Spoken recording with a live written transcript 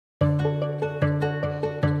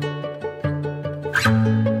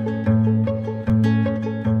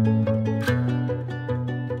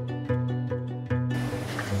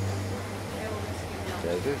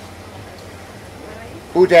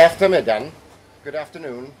Good afternoon. Good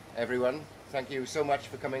afternoon, everyone. Thank you so much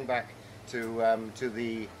for coming back to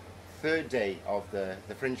the third day of the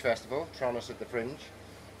Fringe Festival, Tranas at the Fringe.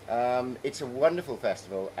 It's a wonderful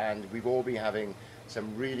festival, and we've all been having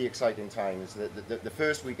some really exciting times. The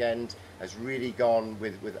first weekend has really gone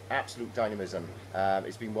with absolute dynamism.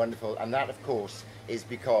 It's been wonderful, and that, of course, is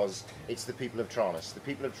because it's the people of Tranas. The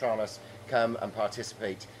people of Tranas come and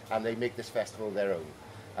participate, and they make this festival their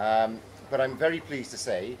own. But I'm very pleased to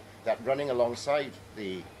say that running alongside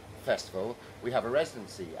the festival, we have a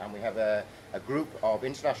residency, and we have a group of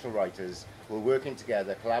international writers who are working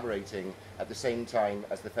together, collaborating at the same time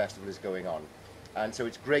as the festival is going on. And so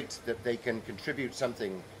it's great that they can contribute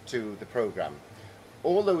something to the programme.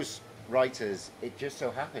 All those writers, it just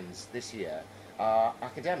so happens this year, are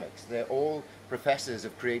academics. They're all professors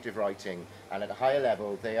of creative writing, and at a higher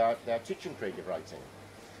level they are teaching creative writing.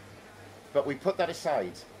 But we put that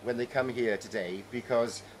aside when they come here today,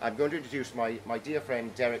 because I'm going to introduce my dear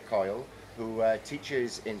friend Derek Coyle, who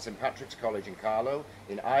teaches in St Patrick's College in Carlow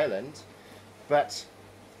in Ireland. But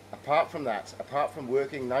apart from that, apart from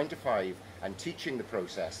working 9 to 5 and teaching the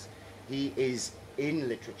process, he is in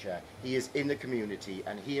literature, he is in the community,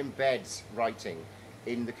 and he embeds writing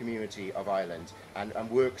in the community of Ireland and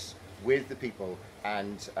works with the people.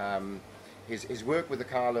 And his work with the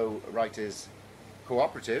Carlow Writers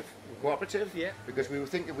Cooperative, yeah, because we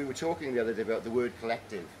were talking the other day about the word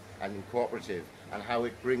collective and cooperative, and how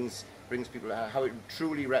it brings people, how it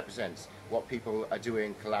truly represents what people are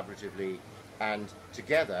doing collaboratively and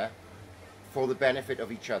together for the benefit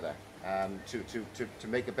of each other, to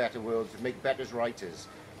make a better world, to make better writers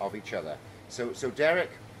of each other. So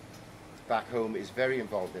Derek back home is very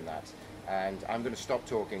involved in that, and I'm going to stop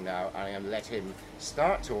talking now, and I'm going to let him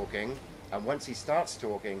start talking. And once he starts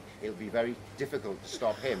talking, it'll be very difficult to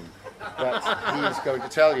stop him. But he's going to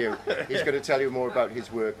tell you more about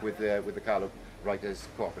his work with the Carlow Writers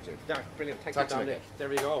Cooperative. Yeah, brilliant. Thank you, Dominic. There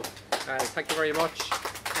we go. Thank you very much.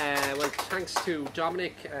 Well, thanks to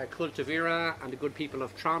Dominic, Cultivira, and the good people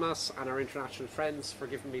of Tranas and our international friends for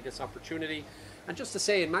giving me this opportunity. And just to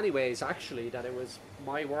say, in many ways, actually, that it was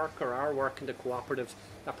my work or our work in the cooperative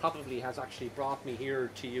that probably has actually brought me here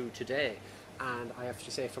to you today. And I have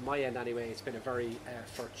to say, from my end anyway, it's been a very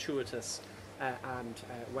fortuitous and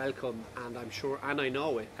welcome, and I'm sure, and I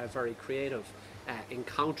know it, a very creative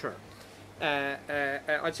encounter.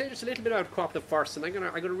 I'd say just a little bit about cooperative first, and I'm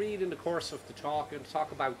gonna read in the course of the talk and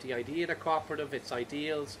talk about the idea of the cooperative, its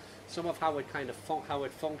ideals, some of how it how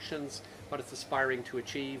it functions, what it's aspiring to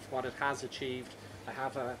achieve, what it has achieved. I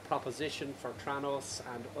have a proposition for Tranas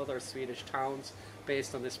and other Swedish towns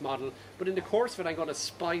based on this model, but in the course of it I'm going to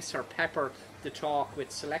spice or pepper the talk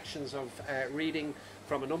with selections of reading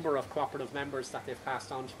from a number of cooperative members that they've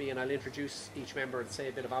passed on to me, and I'll introduce each member and say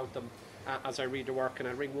a bit about them as I read the work, and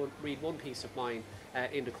I'll read one piece of mine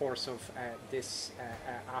in the course of this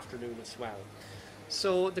afternoon as well.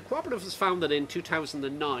 So the cooperative was founded in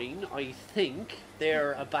 2009, I think,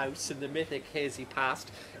 thereabouts in the mythic hazy past.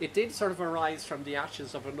 It did sort of arise from the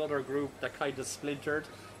ashes of another group that kind of splintered.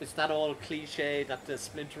 It's that old cliche that the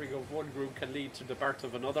splintering of one group can lead to the birth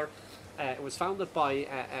of another. It was founded by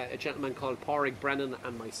a gentleman called Pádraig Brennan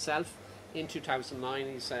and myself in 2009.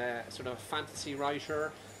 He's a sort of fantasy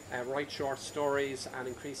writer, writes short stories, and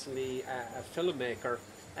increasingly a filmmaker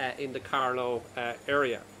in the Carlow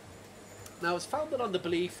area. Now, it's founded on the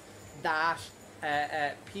belief that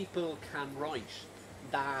people can write,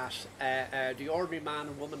 that the ordinary man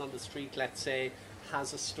and woman on the street, let's say,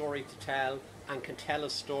 has a story to tell and can tell a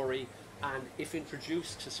story, and if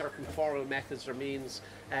introduced to certain formal methods or means,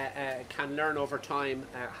 can learn over time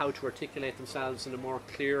how to articulate themselves in a more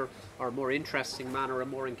clear or more interesting manner, a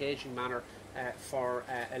more engaging manner for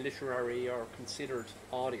a literary or considered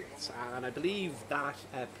audience. And I believe that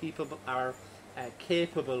people are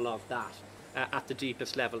capable of that at the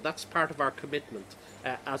deepest level. That's part of our commitment,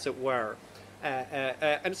 as it were.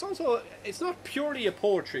 And it's not purely a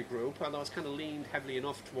poetry group, although it's kind of leaned heavily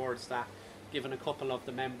enough towards that, given a couple of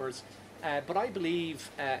the members. But I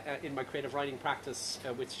believe in my creative writing practice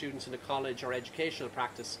with students in the college or educational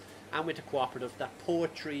practice and with the cooperative, that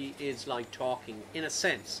poetry is like talking, in a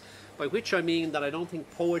sense. By which I mean that I don't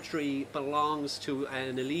think poetry belongs to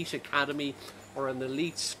an elite academy or an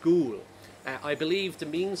elite school. I believe the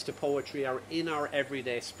means to poetry are in our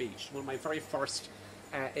everyday speech. One of my very first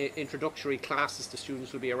introductory classes to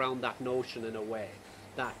students will be around that notion, in a way,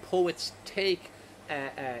 that poets take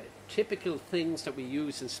typical things that we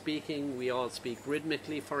use in speaking. We all speak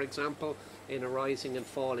rhythmically, for example, in a rising and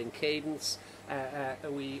falling cadence.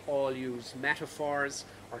 We all use metaphors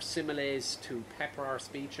or similes to pepper our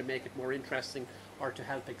speech and make it more interesting, or to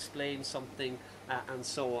help explain something, and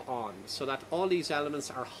so on. So that all these elements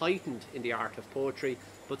are heightened in the art of poetry,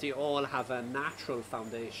 but they all have a natural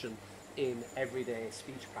foundation in everyday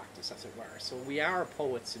speech practice, as it were. So we are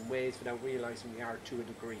poets in ways without realising we are to a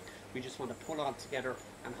degree. We just want to pull it all together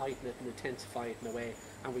and heighten it and intensify it in a way,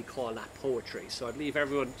 and we call that poetry. So I'd leave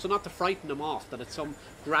everyone, so not to frighten them off, that it's some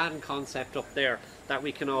grand concept up there that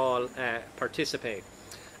we can all participate.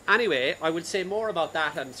 Anyway, I will say more about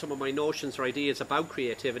that and some of my notions or ideas about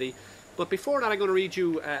creativity. But before that, I'm going to read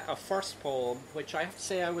you a first poem, which I have to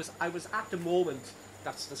say I was at the moment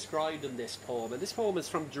that's described in this poem. And this poem is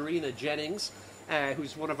from Dorina Jennings,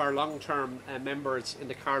 who's one of our long-term members in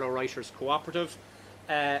the Carlow Writers Co-Operative.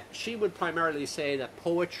 She would primarily say that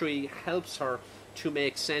poetry helps her to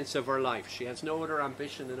make sense of her life. She has no other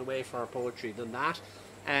ambition in a way for her poetry than that.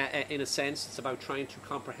 In a sense, it's about trying to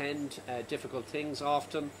comprehend difficult things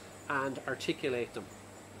often and articulate them.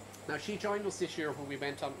 Now, she joined us this year when we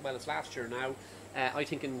went on, well, it's last year now, I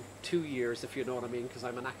think in 2 years, if you know what I mean, because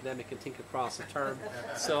I'm an academic and think across a term.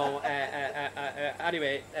 So,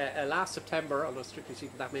 anyway, last September, although strictly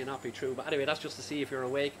speaking that may not be true, but anyway, that's just to see if you're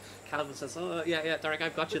awake. Calvin says, oh, yeah, Derek,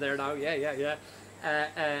 I've got you there now, yeah.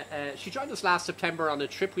 She joined us last September on a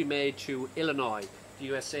trip we made to Illinois, the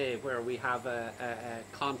USA, where we have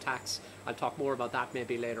contacts. I'll talk more about that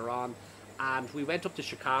maybe later on. And we went up to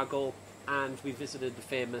Chicago and we visited the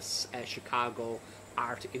famous Chicago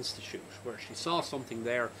Art Institute, where she saw something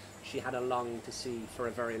there she had a longing to see for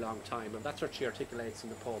a very long time, and that's what she articulates in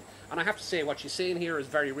the poem. And I have to say, what she's saying here is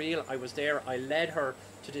very real. I was there, I led her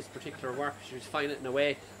to this particular work, she was finding it in a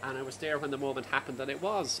way, and I was there when the moment happened, and it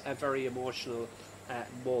was a very emotional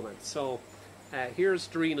moment. So here's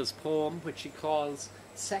Dorina's poem, which she calls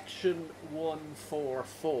Section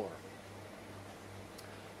 144.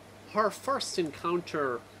 Her first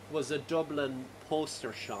encounter was a Dublin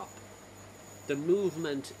poster shop. The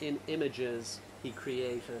movement in images he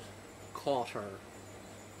created caught her.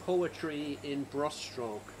 Poetry in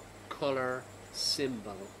brushstroke, colour,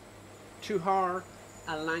 symbol. To her,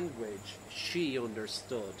 a language she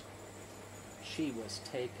understood. She was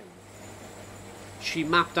taken. She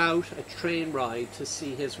mapped out a train ride to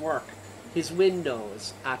see his work, his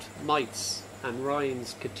windows at Mainz and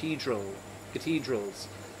Rheims cathedrals,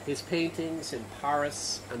 his paintings in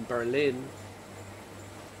Paris and Berlin.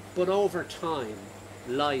 But over time,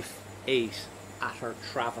 life ate at her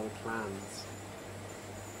travel plans.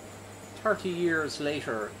 30 years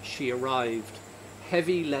later, she arrived,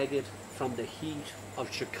 heavy-legged from the heat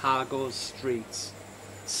of Chicago's streets,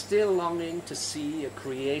 still longing to see a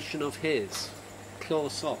creation of his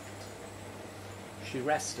close up. She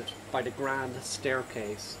rested by the grand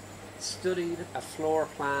staircase, studied a floor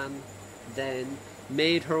plan, then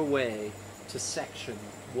made her way to section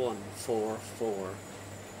 144.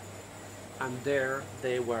 And there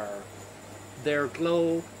they were. Their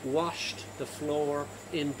glow washed the floor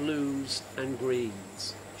in blues and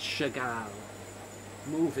greens. Chagall.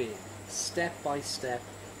 Moving step by step,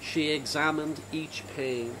 she examined each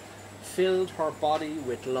pane, filled her body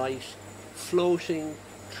with light, floating,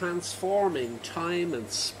 transforming time and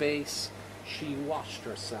space. She washed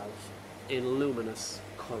herself in luminous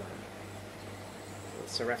colour.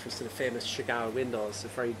 It's a reference to the famous Chagall windows, a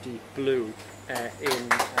very deep blue in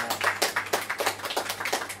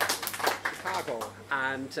Chicago,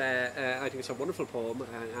 and I think it's a wonderful poem,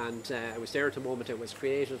 and I was there at the moment it was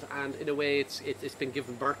created, and in a way it's been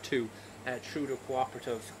given birth to through the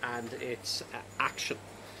cooperative and its action.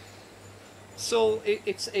 So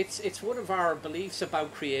it's one of our beliefs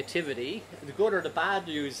about creativity. The good or the bad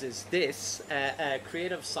news is this: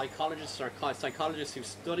 creative psychologists or psychologists who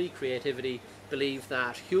study creativity believe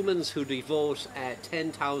that humans who devote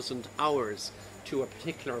 10,000 hours to a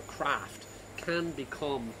particular craft can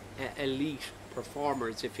become elite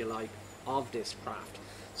performers, if you like, of this craft.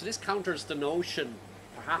 So this counters the notion,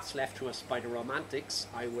 perhaps left to us by the Romantics,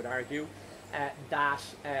 I would argue, that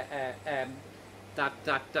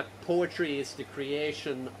poetry is the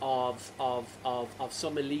creation of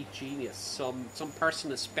some elite genius, some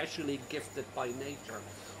person especially gifted by nature,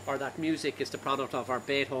 or that music is the product of our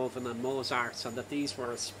Beethoven and Mozarts, and that these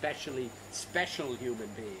were especially special human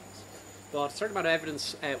beings. But a certain amount of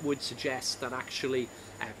evidence would suggest that actually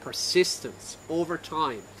persistence over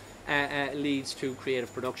time leads to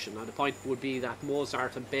creative production. Now the point would be that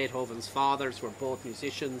Mozart and Beethoven's fathers were both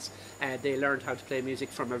musicians. They learned how to play music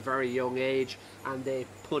from a very young age, and they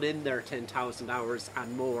put in their 10,000 hours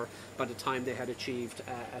and more by the time they had achieved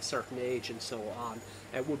a certain age and so on.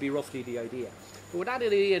 Would be roughly the idea. But with that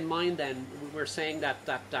idea in mind, then, we're saying that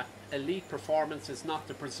elite performance is not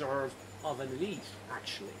the preserve of an elite,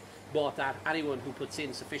 actually, but that anyone who puts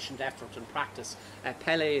in sufficient effort and practice.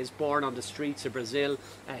 Pele is born on the streets of Brazil.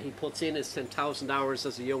 He puts in his 10,000 hours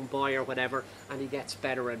as a young boy or whatever, and he gets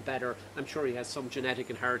better and better. I'm sure he has some genetic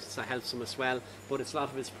inheritance that helps him as well, but it's a lot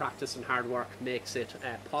of his practice and hard work makes it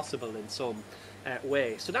possible in some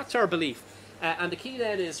way. So that's our belief. And the key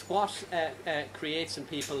then is what creates in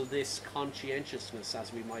people this conscientiousness,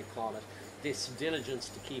 as we might call it, this diligence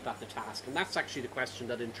to keep at the task. And that's actually the question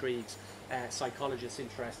that intrigues psychologists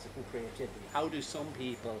interested in creativity. How do some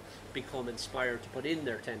people become inspired to put in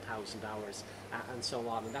their 10,000 hours and so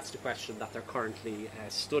on? And that's the question that they're currently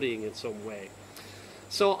studying in some way.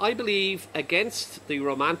 So I believe against the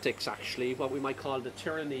romantics, actually, what we might call the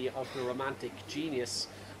tyranny of the romantic genius,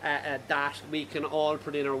 that we can all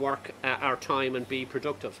put in our work, our time, and be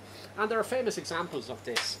productive. And there are famous examples of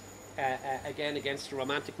this. Again, against the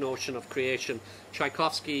romantic notion of creation.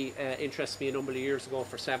 Tchaikovsky interested me a number of years ago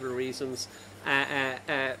for several reasons,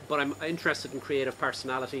 but I'm interested in creative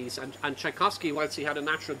personalities. And Tchaikovsky, whilst he had a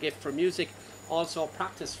natural gift for music, also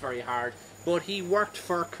practiced very hard, but he worked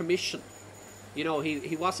for commission. You know,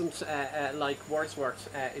 he wasn't like Wordsworth,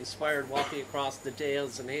 inspired walking across the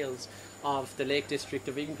dales and hills of the Lake District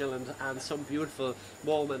of England, and some beautiful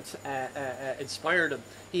moment inspired him.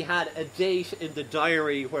 He had a date in the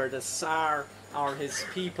diary where the Tsar or his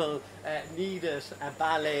people needed a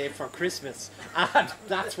ballet for Christmas, and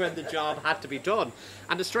that's when the job had to be done.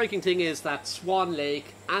 And the striking thing is that Swan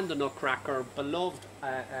Lake and the Nutcracker, beloved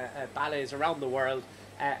ballets around the world,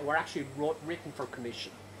 were actually written for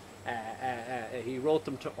commission. He wrote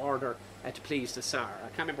them to order to please the Tsar. I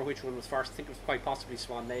can't remember which one was first. I think it was quite possibly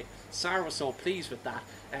Swan Lake. Tsar was so pleased with that.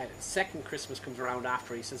 Second Christmas comes around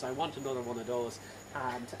after. He says, I want another one of those.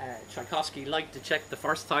 And Tchaikovsky liked to check the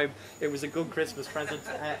first time it was a good Christmas present.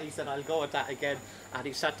 He said, I'll go with that again. And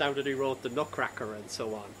he sat down and he wrote the Nutcracker and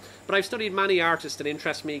so on. But I've studied many artists that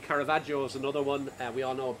interest me. Caravaggio is another one. We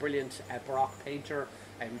all know a brilliant Baroque painter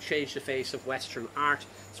who changed the face of Western art.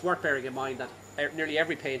 It's worth bearing in mind that nearly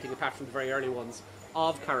every painting, apart from the very early ones,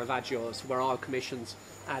 of Caravaggio's were all commissions.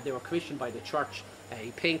 They were commissioned by the church.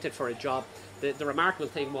 He painted for a job. The remarkable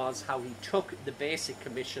thing was how he took the basic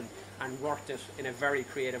commission and worked it in a very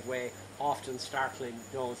creative way, often startling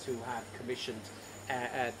those who had commissioned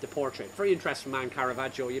the portrait. Very interesting man,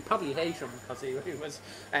 Caravaggio. You'd probably hate him because he was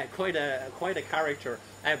quite a character,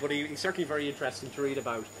 but he's certainly very interesting to read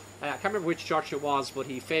about. I can't remember which church it was, but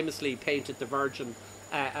he famously painted the Virgin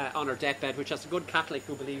on her deathbed, which, as a good Catholic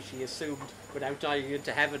who believes she assumed without dying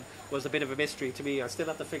into heaven, was a bit of a mystery to me. I still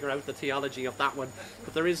have to figure out the theology of that one.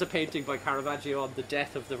 But there is a painting by Caravaggio on the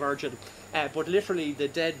death of the Virgin. But literally the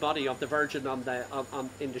dead body of the Virgin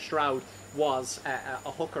in the shroud was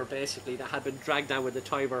a hooker, basically, that had been dragged down with the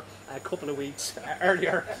Tiber a couple of weeks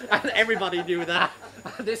earlier, and everybody knew that.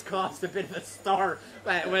 This caused a bit of a stir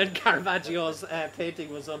when Caravaggio's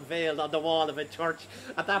painting was unveiled on the wall of a church.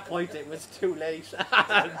 At that point it was too late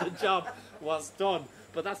and the job was done.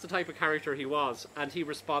 But that's the type of character he was, and he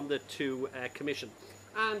responded to commission.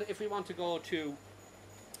 And if we want to go to,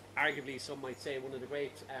 arguably some might say, one of the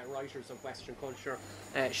great writers of Western culture,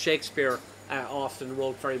 Shakespeare often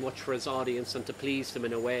wrote very much for his audience and to please them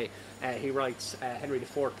in a way. He writes Henry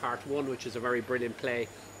IV Part 1, which is a very brilliant play,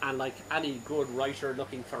 and like any good writer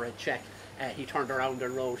looking for a check, he turned around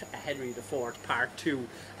and wrote Henry IV Part 2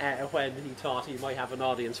 when he thought he might have an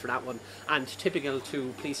audience for that one. And typical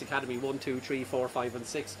to Police Academy 1, 2, 3, 4, 5 and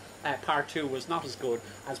 6, Part 2 was not as good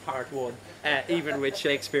as Part 1, even with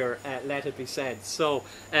Shakespeare, let it be said. So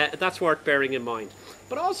that's worth bearing in mind.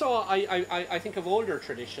 But also I think of older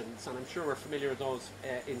traditions, and I'm sure we're familiar with those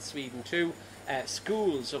in Sweden too,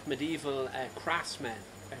 schools of medieval craftsmen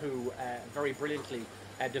who very brilliantly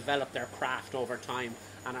develop their craft over time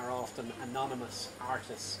and are often anonymous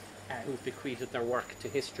artists who've bequeathed their work to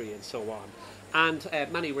history and so on.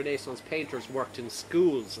 And many Renaissance painters worked in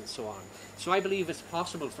schools and so on. So I believe it's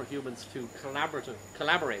possible for humans to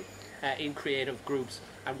collaborate in creative groups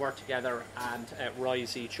and work together and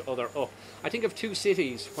rise each other up. I think of two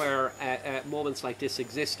cities where moments like this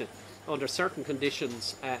existed. Under certain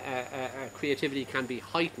conditions, creativity can be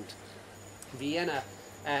heightened. Vienna,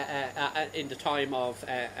 in the time of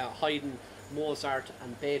Haydn, Mozart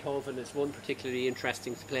and Beethoven is one particularly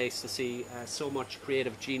interesting place to see so much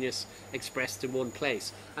creative genius expressed in one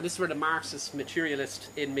place. And this is where the Marxist materialist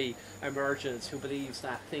in me emerges, who believes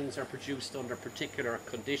that things are produced under particular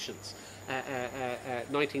conditions.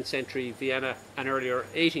 19th century Vienna and earlier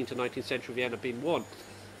 18th to 19th century Vienna being one.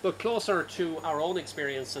 But closer to our own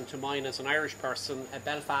experience and to mine as an Irish person,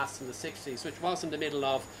 Belfast in the 60s, which was in the middle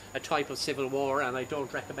of a type of civil war, and I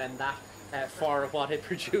don't recommend that for what it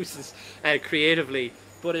produces creatively.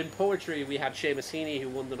 But in poetry, we had Seamus Heaney, who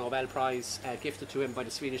won the Nobel Prize, gifted to him by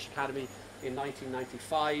the Swedish Academy in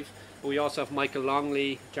 1995. We also have Michael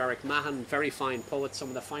Longley, Derek Mahan, very fine poets, some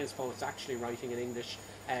of the finest poets actually writing in English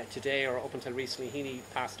today, or up until recently. Heaney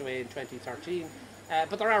passed away in 2013.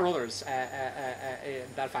 But there are others in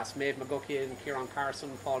Belfast: Maeve McGuckian, Kieran Carson,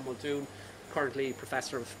 Paul Muldoon, currently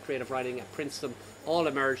Professor of Creative Writing at Princeton, all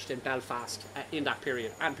emerged in Belfast in that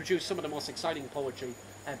period and produced some of the most exciting poetry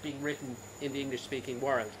being written in the English-speaking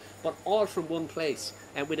world, but all from one place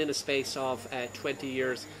within a space of 20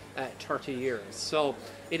 years, 30 years. So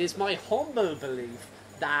it is my humble belief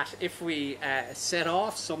that if we set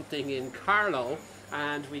off something in Carlow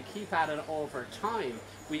and we keep at it over time,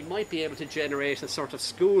 we might be able to generate a sort of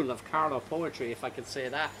school of Carlow poetry, if I could say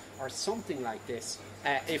that, or something like this,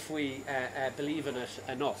 if we believe in it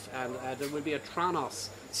enough. And there will be a Tranas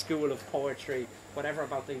school of poetry, whatever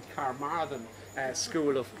about the Carmarthen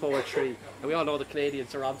school of poetry. And we all know the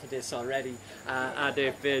Canadians are onto this already, and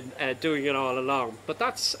they've been doing it all along. But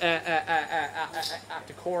that's at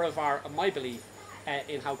the core of my belief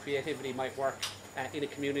in how creativity might work in a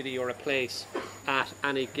community or a place at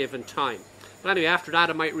any given time. But anyway, after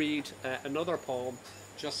that I might read another poem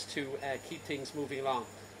just to keep things moving along.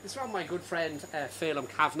 This is from my good friend Phelim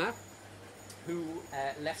Kavanagh, who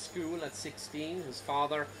left school at 16. His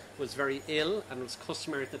father was very ill, and it was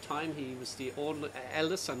customary at the time. He was the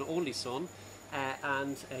eldest and only son,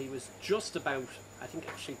 and he was just about, I think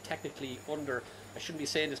actually technically under, I shouldn't be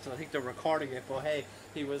saying this because I think they're recording it, but hey,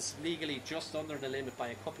 he was legally just under the limit by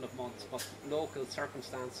a couple of months, but local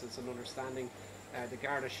circumstances and understanding, the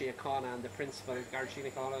Garda Síochána and the principal, Garda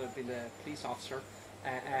Síochána had been the police officer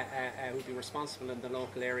who would be responsible in the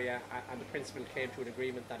local area, and the principal came to an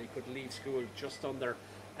agreement that he could leave school just under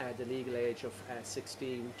the legal age of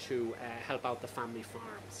 16 to help out the family farm.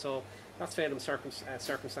 So that's Phelim's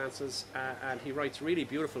circumstances, and he writes really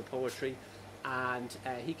beautiful poetry. And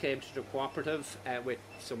he came to the cooperative with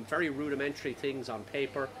some very rudimentary things on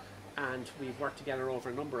paper, and we've worked together over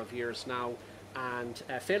a number of years now. And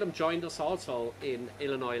Phelim joined us also in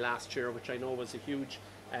Illinois last year, which I know was a huge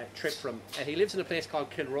trip from. He lives in a place called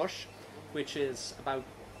Kilrush, which is about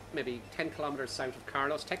maybe 10 kilometres south of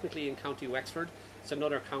Carlow, technically in County Wexford. It's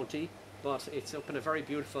another county, but it's up in a very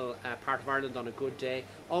beautiful part of Ireland on a good day.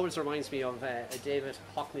 Always reminds me of a David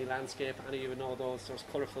Hockney landscape. Any of you know those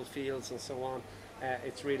colourful fields and so on.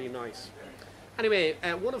 It's really nice. Anyway,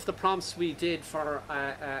 one of the prompts we did for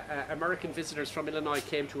American visitors from Illinois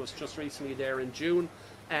came to us just recently there in June.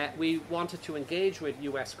 We wanted to engage with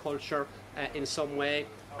US culture in some way,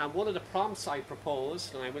 and one of the prompts I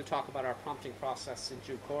proposed, and I will talk about our prompting process in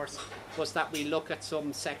due course, was that we look at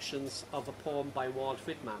some sections of a poem by Walt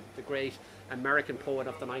Whitman, the great American poet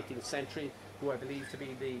of the 19th century, who I believe to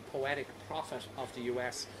be the poetic prophet of the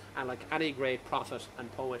US, and like any great prophet and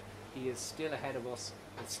poet, he is still ahead of us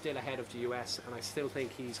and still ahead of the US, and I still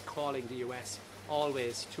think he's calling the US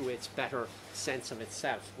always to its better sense of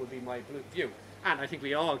itself, would be my view. And I think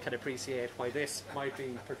we all can appreciate why this might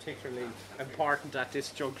be particularly important at this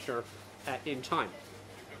juncture in time.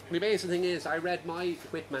 The amazing thing is, I read my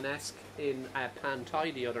Whitmanesque in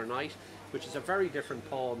Pantai the other night, which is a very different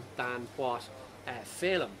poem than what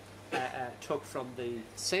Phelim took from the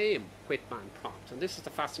same Whitman prompt. And this is the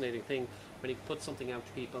fascinating thing, when you put something out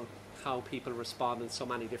to people, how people respond in so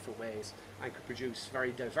many different ways and could produce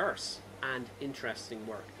very diverse and interesting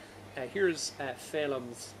work. Here's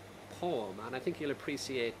Phelim's poem, and I think you'll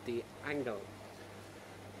appreciate the angle.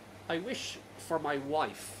 I wish for my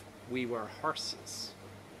wife we were horses.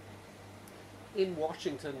 In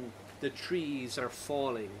Washington the trees are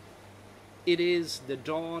falling. It is the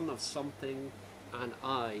dawn of something, and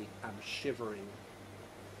I am shivering.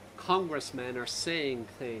 Congressmen are saying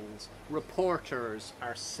things, reporters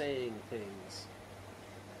are saying things.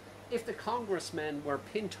 If the congressmen were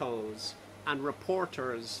pintos and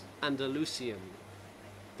reporters Andalusian,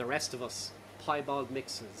 the rest of us, piebald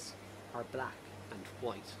mixes, are black and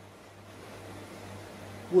white.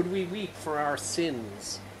 Would we weep for our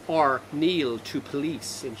sins, or kneel to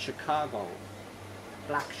police in Chicago?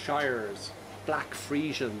 Black Shires, black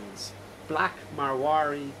Frisians, black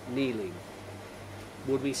Marwari kneeling.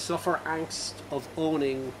 Would we suffer angst of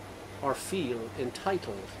owning or feel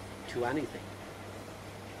entitled to anything.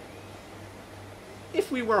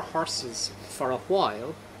 If we were horses for a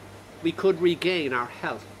while, we could regain our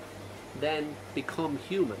health, then become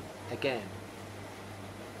human again.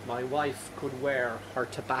 My wife could wear her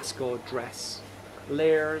Tabasco dress,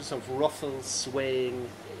 layers of ruffles swaying,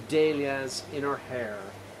 dahlias in her hair,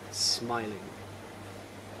 smiling.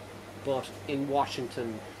 But in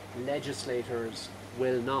Washington, legislators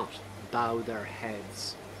will not bow their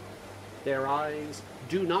heads. Their eyes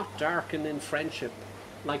do not darken in friendship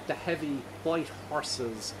like the heavy white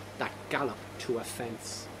horses that gallop to a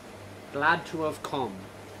fence, glad to have come,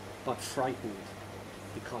 but frightened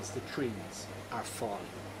because the trees are falling.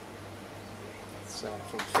 So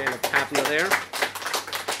from Philip Kavanagh there,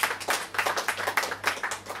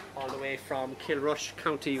 all the way from Kilrush,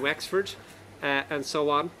 County Wexford, and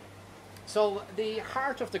so on. So the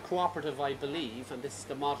heart of the cooperative, I believe, and this is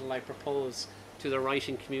the model I propose to the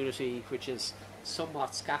writing community, which is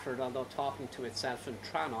somewhat scattered, although talking to itself in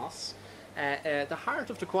Tranas, the heart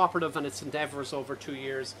of the cooperative and its endeavours over 2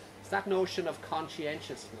 years is that notion of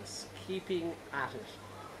conscientiousness, keeping at it.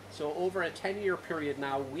 So over a 10-year period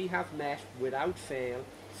now, we have met without fail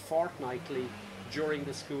fortnightly during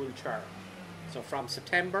the school term. So from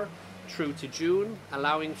September through to June,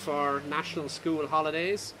 allowing for national school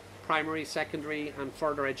holidays, primary, secondary and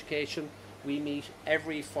further education, we meet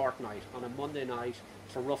every fortnight on a Monday night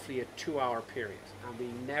for roughly a 2-hour period, and we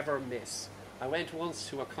never miss. I went once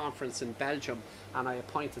to a conference in Belgium and I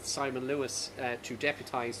appointed Simon Lewis to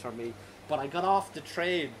deputise for me, but I got off the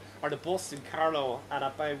train or the bus in Carlow at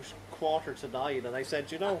about 8:45, and I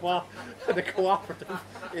said, you know what, the cooperative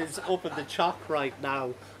is up in the chalk right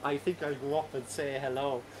now. I think I'll go up and say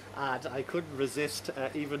hello. And I couldn't resist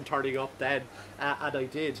even turning up then, and I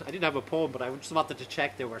did. I didn't have a poem, but I just wanted to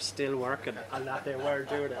check they were still working and that they weren't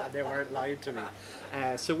doing it and they weren't lying to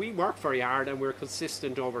me. So we work very hard and we're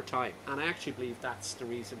consistent over time, and I actually believe that's the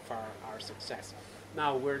reason for our success.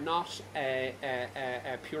 Now, we're not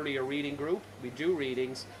purely a reading group. We do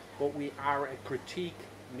readings, but we are a critique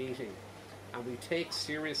meeting, and we take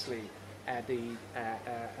seriously the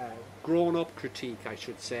grown-up critique, I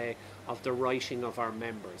should say, of the writing of our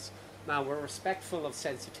members. Now, we're respectful of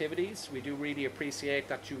sensitivities. We do really appreciate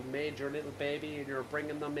that you made your little baby and you're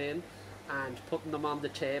bringing them in and putting them on the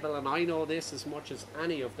table, and I know this as much as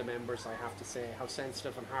any of the members, I have to say, how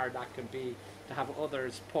sensitive and hard that can be to have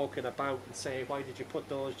others poking about and say, why did you put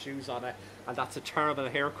those shoes on it, and that's a terrible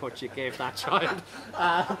haircut you gave that child,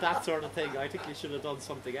 that sort of thing. I think you should have done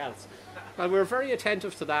something else. And we're very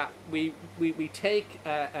attentive to that. We take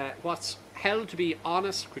what's held to be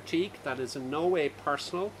honest critique that is in no way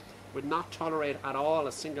personal, would not tolerate at all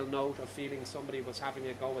a single note of feeling somebody was having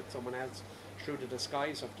a go at someone else through the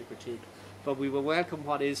disguise of the critique, but we will welcome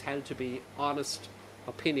what is held to be honest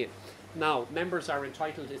opinion. Now, members are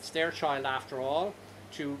entitled, it's their child after all,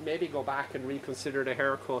 to maybe go back and reconsider the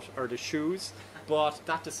haircut or the shoes, but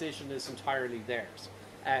that decision is entirely theirs.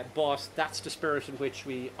 But that's the spirit in which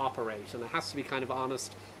we operate, and it has to be kind of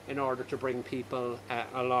honest in order to bring people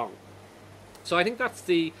along. So I think that's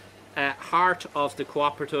the heart of the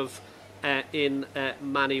cooperative in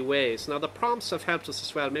many ways. Now, the prompts have helped us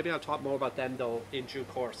as well. Maybe I'll talk more about them though in due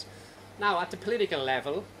course. Now, at the political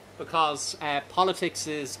level, because politics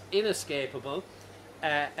is inescapable,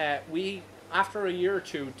 we, after a year or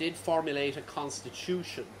two, did formulate a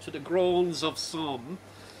constitution to the groans of some,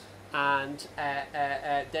 and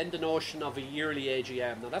then the notion of a yearly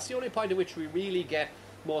AGM. Now, that's the only point at which we really get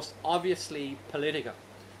most obviously political.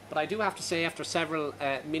 But I do have to say, after several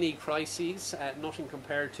mini crises, nothing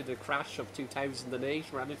compared to the crash of 2008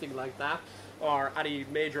 or anything like that, or any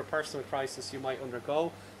major personal crisis you might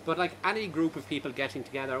undergo, but like any group of people getting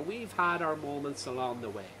together, we've had our moments along the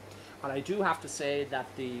way. And I do have to say that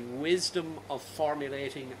the wisdom of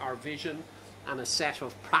formulating our vision and a set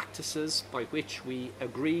of practices by which we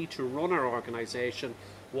agree to run our organisation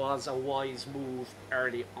was a wise move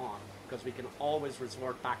early on, because we can always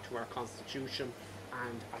resort back to our constitution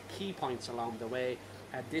and our key points along the way.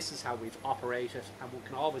 This is how we've operated, and we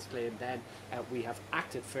can always claim then we have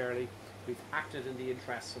acted fairly, we've acted in the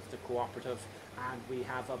interests of the cooperative, and we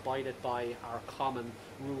have abided by our common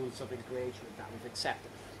rules of engagement that we've accepted.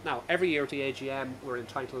 Now, every year at the AGM, we're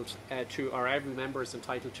entitled or every member is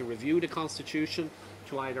entitled to review the Constitution,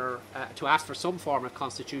 to either to ask for some form of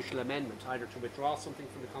constitutional amendment, either to withdraw something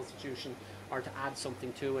from the Constitution or to add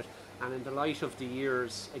something to it. And in the light of the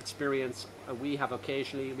year's experience, we have a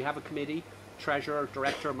committee, treasurer,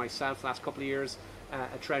 director, myself, last couple of years,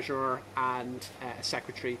 a treasurer and a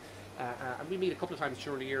secretary, And we meet a couple of times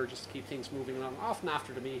during the year just to keep things moving along, often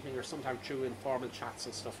after the meeting or sometimes through informal chats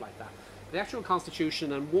and stuff like that. The actual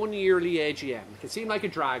constitution and one yearly AGM, it can seem like a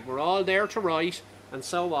drag. We're all there to write and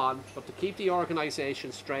so on, but to keep the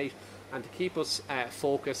organisation straight and to keep us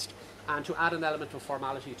focused and to add an element of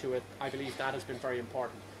formality to it, I believe that has been very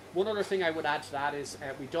important. One other thing I would add to that is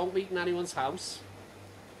we don't meet in anyone's house,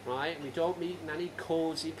 right? We don't meet in any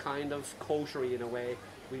cosy kind of coterie in a way.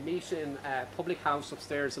 We meet in a public house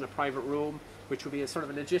upstairs in a private room, which would be a sort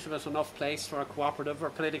of a legitimate enough place for a cooperative or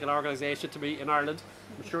political organisation to meet in Ireland.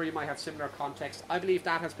 I'm sure you might have similar context. I believe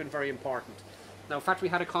that has been very important. Now, the fact we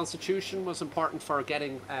had a constitution was important for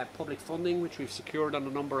getting public funding, which we've secured on a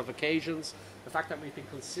number of occasions. The fact that we've been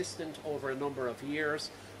consistent over a number of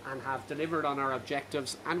years and have delivered on our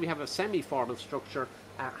objectives, and we have a semi-formal structure,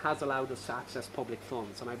 has allowed us to access public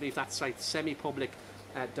funds. And I believe that's like semi-public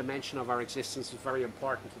dimension of our existence is very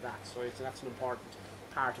important to that. So that's an important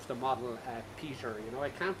part of the model, Peter. You know,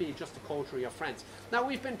 it can't be just a coterie of friends. Now,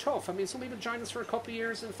 we've been tough. I mean, some people joined us for a couple of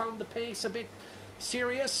years and found the pace a bit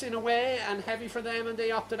serious in a way and heavy for them, and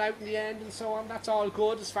they opted out in the end and so on. That's all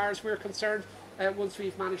good as far as we're concerned. Once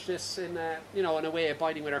we've managed this in in a way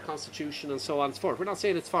abiding with our constitution and so on and so forth. We're not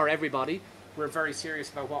saying it's for everybody. We're very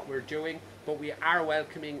serious about what we're doing, but we are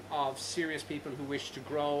welcoming of serious people who wish to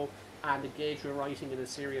grow and engage with writing in a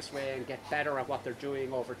serious way and get better at what they're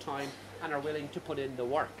doing over time and are willing to put in the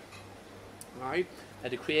work, right?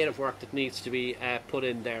 The creative work that needs to be put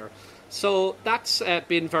in there. So that's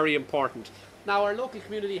been very important. Now, our local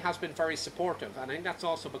community has been very supportive, and I think that's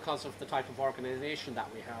also because of the type of organisation that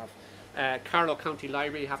we have. Carlow County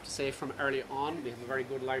Library, I have to say, from early on, we have a very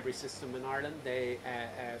good library system in Ireland. They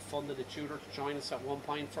funded a tutor to join us at one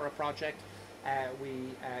point for a project.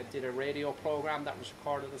 We did a radio programme that was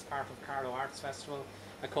recorded as part of Carlow Arts Festival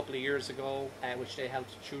a couple of years ago, which they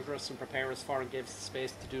helped tutor us and prepare us for and give us the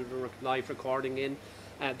space to do the live recording in.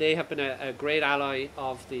 They have been a great ally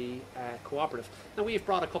of the cooperative. Now, we've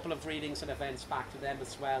brought a couple of readings and events back to them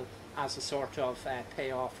as well as a sort of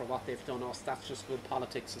payoff for what they've done us. That's just good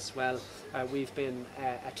politics as well. We've been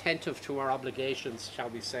attentive to our obligations, shall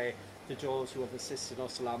we say, to those who have assisted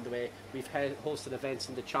us along the way. We've hosted events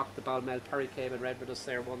in the Chock. The Balmel Perry came and read with us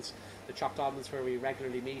there once. The Chock Dolmens, where we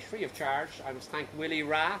regularly meet free of charge. I must thank Willie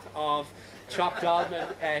Rath of Chock Dolmen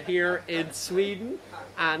here in Sweden,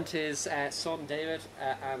 and his son David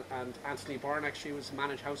and Anthony Byrne actually was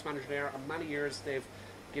house manager there. And many years they've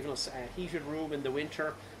given us a heated room in the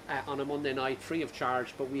winter on a Monday night free of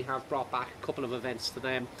charge, but we have brought back a couple of events to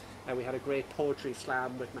them. We had a great poetry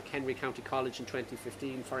slam with McHenry County College in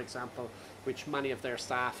 2015, for example, which many of their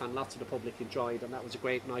staff and lots of the public enjoyed, and that was a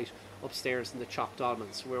great night upstairs in the Chock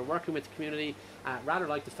Dolmens. We're working with the community, rather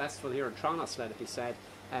like the festival here in Tranas, let it be said,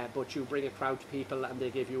 but you bring a crowd to people and they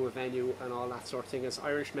give you a venue and all that sort of thing. As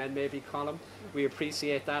Irishmen maybe call them, we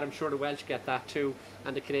appreciate that. I'm sure the Welsh get that too,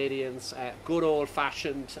 and the Canadians. Good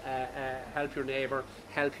old-fashioned help your neighbour,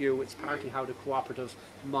 help you. It's partly how the cooperative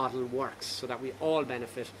model works, so that we all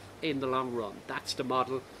benefit in the long run. That's the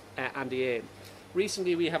model and the aim.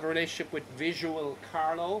 Recently we have a relationship with Visual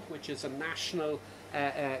Carlow, which is a national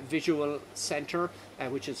visual centre,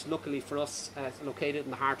 which is luckily for us located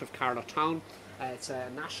in the heart of Carlow town. It's a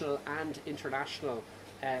national and international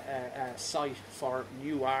site for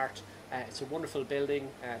new art. It's a wonderful building.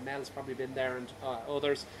 Mel's probably been there and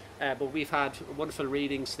others, but we've had wonderful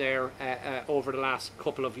readings there over the last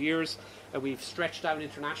couple of years. We've stretched out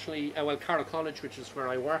internationally. Carlow College, which is where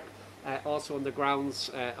I work, also on the grounds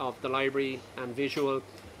of the library and visual.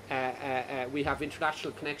 We have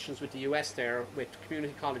international connections with the US there, with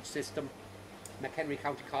Community College System, McHenry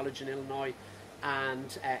County College in Illinois,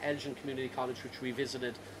 and Elgin Community College, which we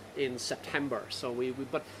visited in September. So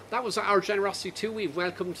but that was our generosity too. We've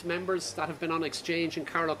welcomed members that have been on exchange in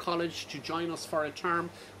Carlow College to join us for a term.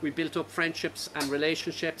 We built up friendships and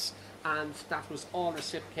relationships, and that was all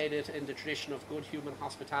reciprocated in the tradition of good human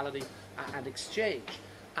hospitality and exchange.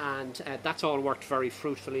 And that's all worked very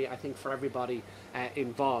fruitfully, I think, for everybody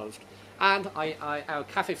involved. And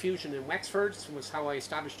Cafe Fusion in Wexford was how I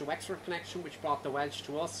established the Wexford connection, which brought the Welsh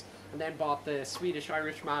to us, and then brought the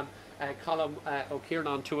Swedish-Irish man Colm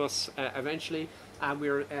O'Kiernan to us eventually. And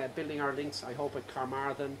we're building our links, I hope, with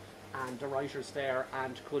Carmarthen and the writers there,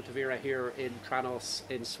 and Cultivera here in Tranas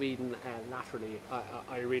in Sweden laterally,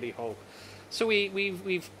 I really hope. So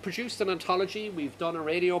we've produced an anthology, we've done a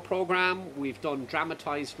radio programme, we've done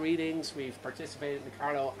dramatised readings, we've participated in the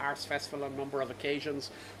Carlow Arts Festival on a number of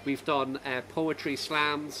occasions, we've done poetry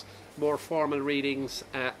slams, more formal readings,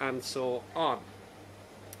 and so on.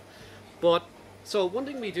 But So one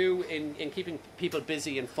thing we do in keeping people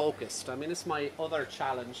busy and focused, I mean, it's my other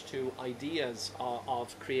challenge to ideas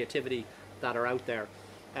of creativity that are out there.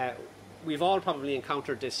 We've all probably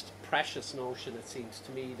encountered this precious notion, it seems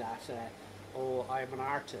to me, that oh, I'm an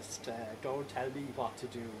artist, don't tell me what to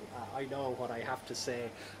do, I know what I have to say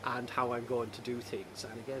and how I'm going to do things.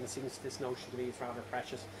 And again, it seems this notion to me is rather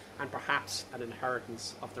precious and perhaps an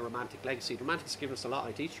inheritance of the Romantic legacy. The Romantics have given us a lot.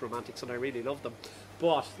 I teach Romantics and I really love them,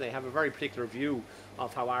 but they have a very particular view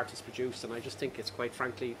of how art is produced, and I just think it's quite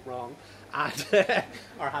frankly wrong, and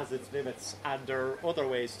or has its limits, and there are other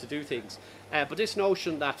ways to do things. But this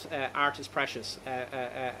notion that art is precious,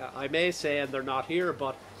 I may say, and they're not here,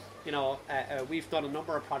 but you know, we've done a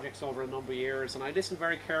number of projects over a number of years, and I listen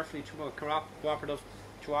very carefully to a cooperative,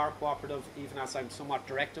 to our cooperative, even as I'm somewhat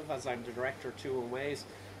directive, as I'm the director too in ways.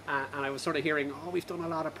 And I was sort of hearing, oh, we've done a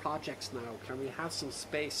lot of projects now, can we have some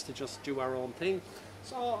space to just do our own thing?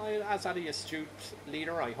 So I, as any astute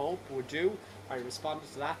leader, I hope, would do, I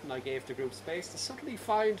responded to that and I gave the group space to suddenly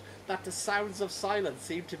find that the sounds of silence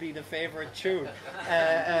seem to be the favourite tune,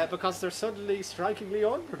 because they're suddenly strikingly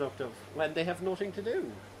unproductive when they have nothing to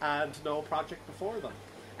do and no project before them,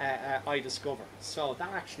 I discover. So that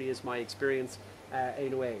actually is my experience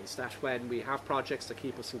in ways, that when we have projects that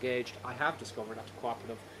keep us engaged, I have discovered that the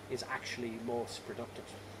cooperative is actually most productive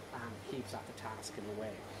and keeps at the task in a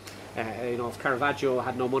way. You know, if Caravaggio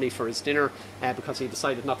had no money for his dinner because he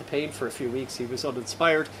decided not to paint for a few weeks, he was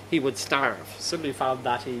uninspired, he would starve. Suddenly found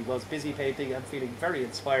that he was busy painting and feeling very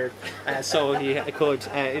inspired, so he could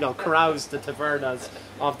you know, carouse the tavernas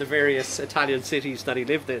of the various Italian cities that he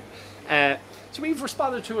lived in. So we've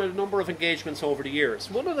responded to a number of engagements over the years.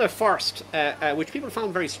 One of the first, which people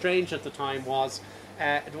found very strange at the time, was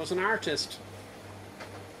it was an artist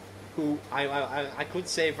who I could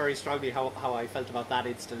say very strongly how I felt about that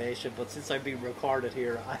installation, but since I'm being recorded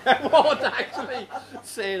here, I won't actually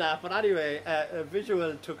say that. But anyway,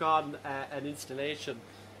 Visual took on an installation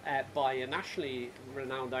by a nationally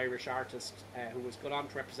renowned Irish artist who was going on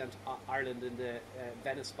to represent Ireland in the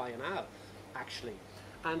Venice Biennale, actually.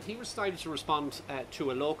 And he decided to respond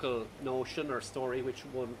to a local notion or story, which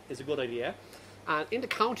one is a good idea. And in the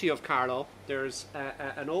county of Carlow, there's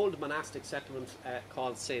an old monastic settlement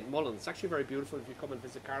called St. Mullins. It's actually very beautiful if you come and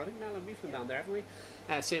visit Carlow. I think, Alan, we've been down there, haven't we?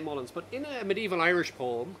 St. Mullins. But in a medieval Irish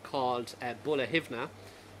poem called Bulla Hivna,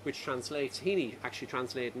 which translates, Heaney actually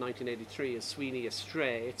translated in 1983 as Sweeney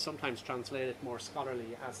Astray. It's sometimes translated more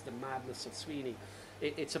scholarly as The Madness of Sweeney.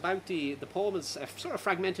 It's about the poem is a sort of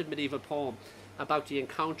fragmented medieval poem about the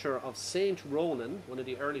encounter of Saint Ronan, one of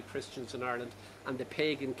the early Christians in Ireland, and the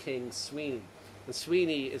pagan king Sweeney. And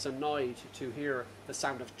Sweeney is annoyed to hear the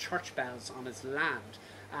sound of church bells on his land,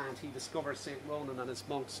 and he discovers St. Ronan and his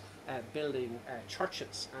monks building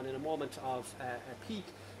churches, and in a moment of pique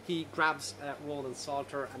he grabs Ronan's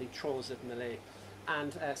psalter and he throws it in the lake.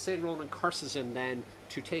 And St. Ronan curses him then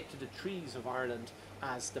to take to the trees of Ireland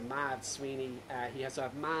as the mad Sweeney. He has a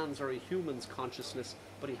man's or a human's consciousness,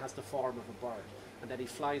 but he has the form of a bird. And then he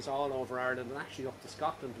flies all over Ireland and actually up to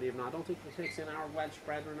Scotland, believe it or not. I don't think he takes in our Welsh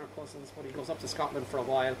brethren or cousins, but he goes up to Scotland for a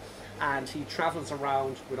while and he travels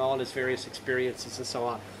around with all his various experiences and so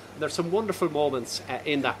on. And there's some wonderful moments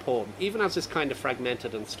in that poem, even as it's kind of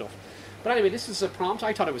fragmented and stuff. But anyway, this is a prompt.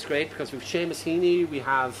 I thought it was great because we've Seamus Heaney, we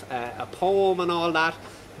have a poem and all that.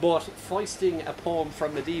 But foisting a poem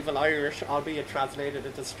from medieval Irish, albeit translated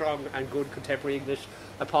into strong and good contemporary English,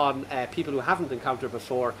 upon people who haven't encountered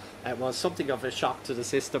before was something of a shock to the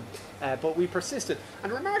system. But we persisted.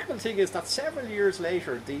 And the remarkable thing is that several years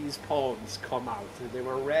later, these poems come out. They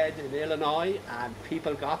were read in Illinois, and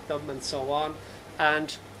people got them, and so on.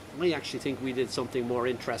 And I actually think we did something more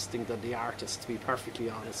interesting than the artist, to be perfectly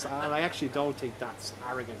honest. And I actually don't think that's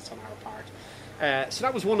arrogance on our part. So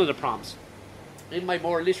that was one of the prompts. In my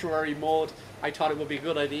more literary mode, I thought it would be a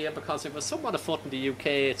good idea because it was somewhat afoot in the UK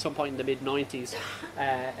at some point in the mid-90s.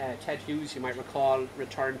 Ted Hughes, you might recall,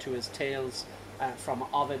 returned to his tales from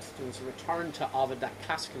Ovid. There was a return to Ovid, that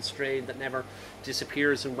classical strain that never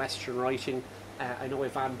disappears in Western writing. I know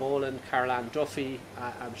Evan Boland, Carol Ann Duffy,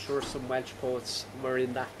 I'm sure some Welsh poets were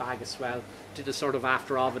in that bag as well, did a sort of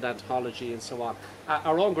after Ovid anthology and so on.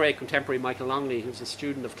 Our own great contemporary Michael Longley, who's a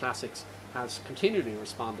student of classics, has continually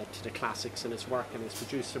responded to the classics in his work and has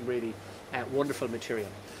produced some really wonderful material.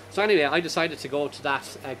 So anyway, I decided to go to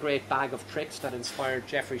that great bag of tricks that inspired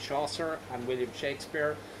Geoffrey Chaucer and William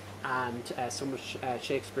Shakespeare and some of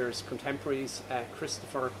Shakespeare's contemporaries.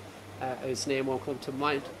 Christopher, his name won't come to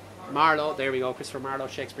mind, Marlowe, there we go, Christopher Marlowe,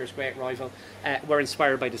 Shakespeare's great rival, were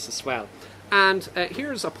inspired by this as well. And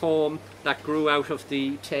here's a poem that grew out of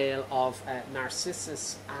the tale of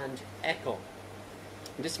Narcissus and Echo.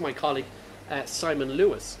 And this is my colleague Simon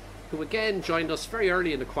Lewis, who again joined us very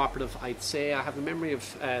early in the cooperative, I'd say. I have a memory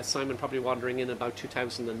of Simon probably wandering in about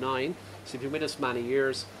 2009, so he's been with us many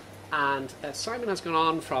years. And Simon has gone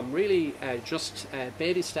on from really just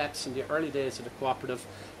baby steps in the early days of the cooperative.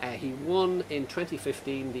 He won in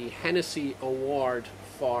 2015 the Hennessy Award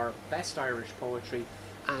for Best Irish Poetry,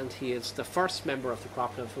 and he is the first member of the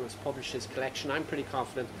cooperative who has published his collection. I'm pretty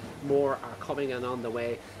confident more are coming and on the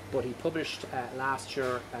way, but he published last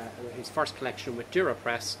year his first collection with Dura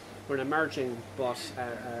Press. We're an emerging but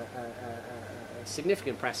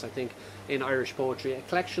significant press, I think, in Irish poetry, a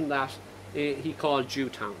collection that he called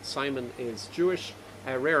Jewtown. Simon is Jewish,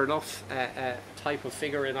 a rare enough type of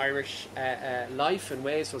figure in Irish life and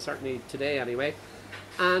ways, well certainly today anyway.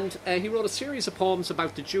 And he wrote a series of poems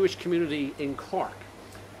about the Jewish community in Cork.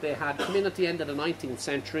 They had come in at the end of the 19th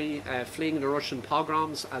century, fleeing the Russian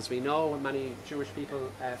pogroms, as we know, when many Jewish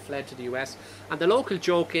people fled to the US. And the local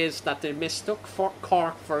joke is that they mistook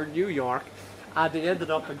Cork for New York, and they ended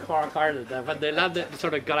up in Cork, Ireland. And when they landed,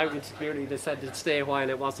 sort of got out into the community, they said they'd stay a while,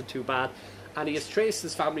 it wasn't too bad. And he has traced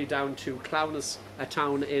his family down to Tranas, a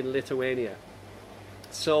town in Lithuania.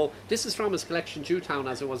 So this is from his collection Jewtown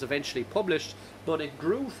as it was eventually published, but it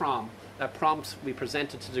grew from a prompt we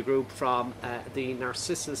presented to the group from the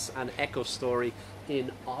Narcissus and Echo story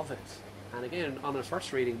in Ovid. And again, on a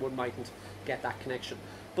first reading, one mightn't get that connection.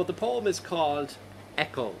 But the poem is called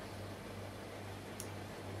Echo.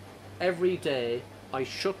 Every day I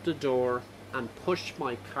shut the door and push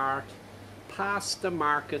my cart past the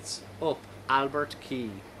markets up Albert Quay.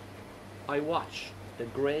 I watch the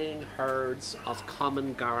greying herds of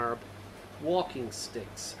common garb, walking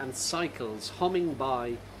sticks and cycles humming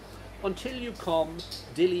by, until you come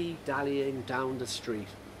dilly-dallying down the street,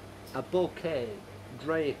 a bouquet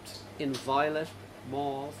draped in violet,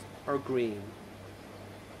 mauve or green.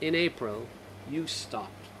 In April, you stopped.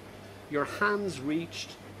 Your hands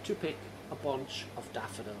reached to pick a bunch of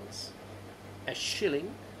daffodils. A shilling,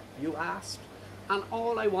 you asked, and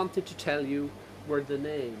all I wanted to tell you were the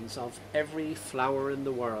names of every flower in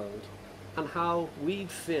the world, and how we'd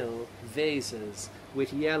fill vases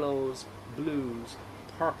with yellows, blues,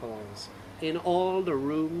 purples in all the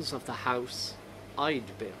rooms of the house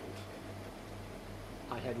I'd build.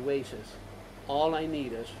 I had waited. All I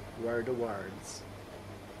needed were the words.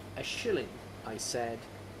 A shilling, I said,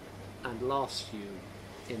 and lost you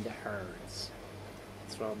in the herds.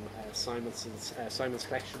 It's from Simon's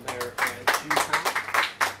collection there, Jewtown.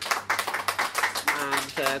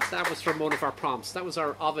 And that was from one of our prompts. That was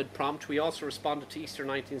our Ovid prompt. We also responded to Easter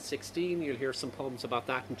 1916. You'll hear some poems about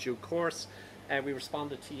that in due course. We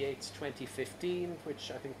responded to Yeats 2015, which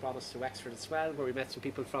I think brought us to Wexford as well, where we met some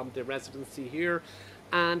people from the residency here.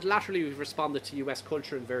 And latterly we've responded to US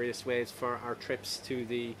culture in various ways for our trips to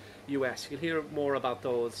the US. You'll hear more about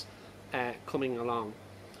those coming along,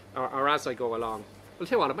 or as I go along. Well,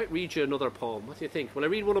 tell you what, I might read you another poem. What do you think? Will I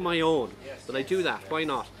read one of my own? Yes. Will I do that? Why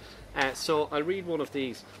not? So I'll read one of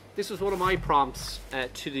these. This was one of my prompts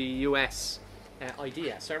to the US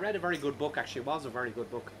idea. So I read a very good book, actually it was a very good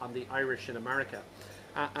book, on the Irish in America.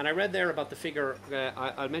 And I read there about the figure,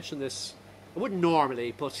 I'll mention this, I wouldn't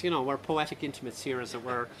normally, but you know, we're poetic intimates here as it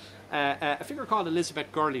were. A figure called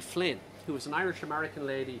Elizabeth Gurley Flynn, who was an Irish-American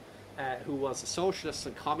lady who was a socialist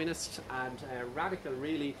and communist and radical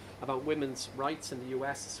really about women's rights in the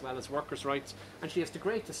US as well as workers' rights. And she has the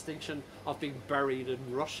great distinction of being buried in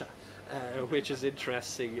Russia, which is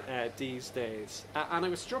interesting these days. And I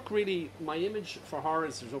was struck really, my image for her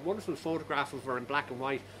is there's a wonderful photograph of her in black and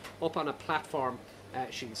white up on a platform.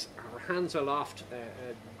 Her hands aloft,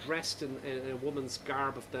 dressed in a woman's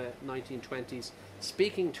garb of the 1920s,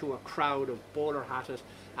 speaking to a crowd of bowler-hatted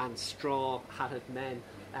and straw-hatted men,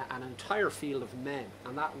 an entire field of men,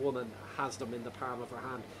 and that woman has them in the palm of her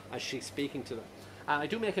hand as she's speaking to them. I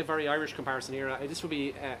do make a very Irish comparison here. This would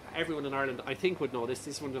be, everyone in Ireland I think would know this.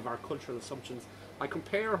 This is one of our cultural assumptions. I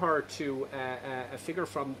compare her to a figure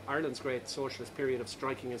from Ireland's great socialist period of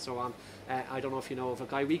striking and so on. I don't know if you know of a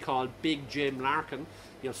guy we call Big Jim Larkin.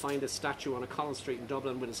 You'll find a statue on a Collins Street in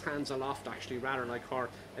Dublin with his hands aloft, actually, rather like her,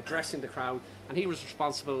 addressing the crowd. And he was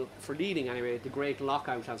responsible for leading, anyway, the Great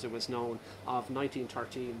Lockout, as it was known, of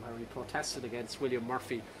 1913, where he protested against William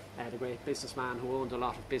Murphy, the great businessman who owned a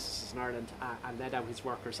lot of businesses in Ireland and led out his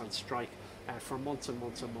workers on strike for months and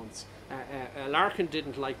months and months. Larkin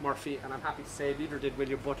didn't like Murphy, and I'm happy to say neither did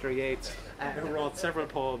William Butler Yeats, who wrote several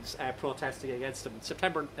poems protesting against him.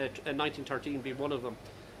 September 1913 being one of them.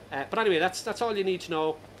 But anyway, that's all you need to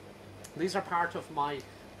know. These are part of my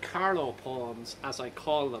Carlow poems, as I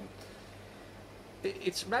call them.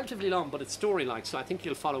 It's relatively long, but it's story-like, so I think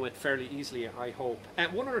you'll follow it fairly easily, I hope.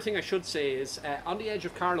 One other thing I should say is, on the edge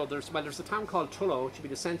of Carlow, there's a town called Tullow, which should be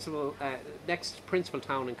the sensible next principal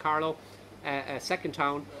town in Carlow, second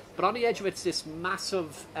town. But on the edge of it's this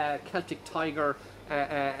massive Celtic tiger,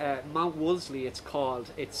 Mount Wolseley it's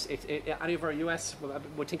called. Any of our US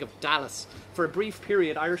would think of Dallas. For a brief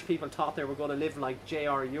period, Irish people thought they were going to live like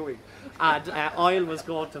J.R. Ewing, and oil was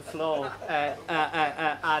going to flow,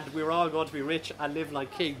 and we were all going to be rich and live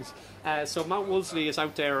like kings. So Mount Wolseley is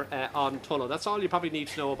out there on Tullow. That's all you probably need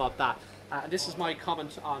to know about that. This is my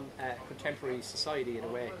comment on contemporary society in a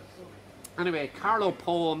way. Anyway, Carlow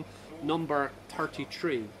poem number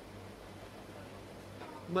 33.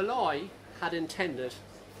 Malloy had intended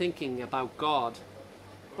thinking about God,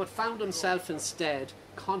 but found himself instead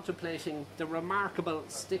contemplating the remarkable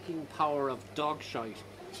sticking power of dog shite,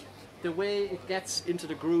 the way it gets into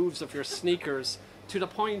the grooves of your sneakers to the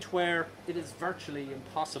point where it is virtually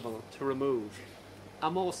impossible to remove, a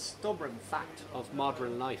most stubborn fact of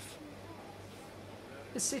modern life.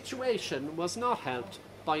 His situation was not helped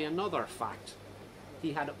by another fact.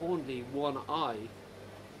 He had only one eye,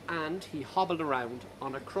 and he hobbled around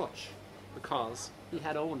on a crutch, because he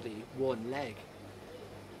had only one leg.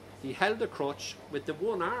 He held the crutch with the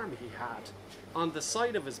one arm he had on the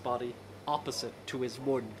side of his body opposite to his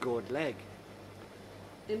one good leg.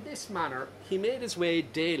 In this manner he made his way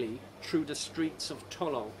daily through the streets of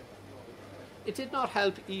Tullow. It did not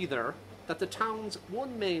help either that the town's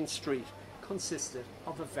one main street consisted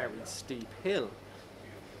of a very steep hill.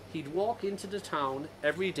 He'd walk into the town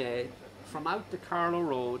every day from out the Carlow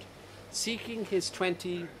Road, seeking his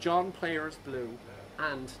 20 John Players Blue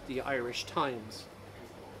and the Irish Times.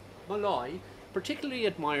 Malloy particularly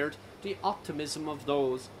admired the optimism of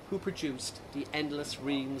those who produced the endless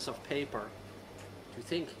reams of paper. To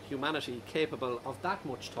think humanity capable of that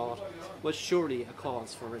much thought was surely a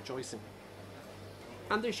cause for rejoicing.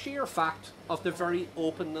 And the sheer fact of the very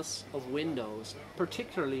openness of windows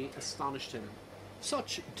particularly astonished him.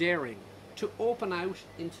 Such daring to open out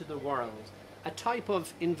into the world, a type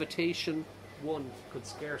of invitation one could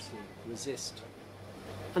scarcely resist.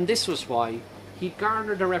 And this was why he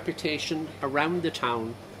garnered a reputation around the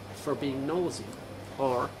town for being nosy,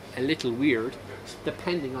 or a little weird,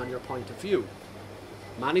 depending on your point of view.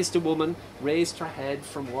 Manny's the woman raised her head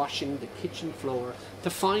from washing the kitchen floor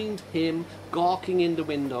to find him gawking in the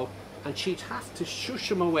window, and she'd have to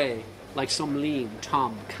shush him away like some lean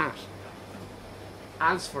tom cat.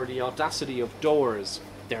 As for the audacity of doors,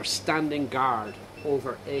 their standing guard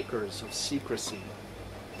over acres of secrecy,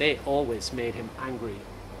 they always made him angry.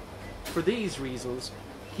 For these reasons,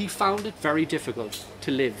 he found it very difficult to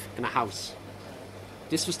live in a house.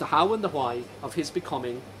 This was the how and the why of his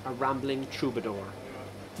becoming a rambling troubadour,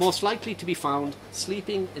 most likely to be found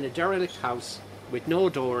sleeping in a derelict house with no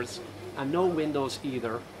doors and no windows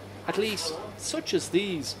either. At least, such as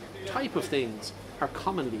these type of things are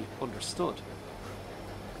commonly understood.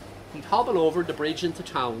 He'd hobble over the bridge into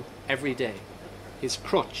town every day, his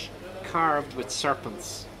crutch carved with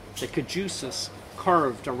serpents, the caduceus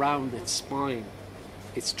curved around its spine,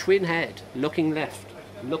 its twin head looking left,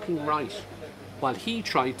 looking right, while he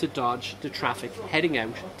tried to dodge the traffic heading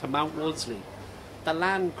out to Mount Wolseley, the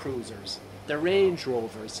Land Cruisers, the Range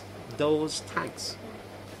Rovers, those tanks.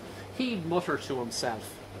 He'd mutter to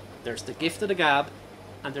himself, there's the gift of the gab,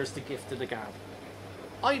 and there's the gift of the gab.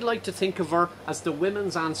 I'd like to think of her as the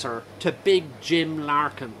women's answer to Big Jim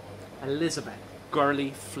Larkin, Elizabeth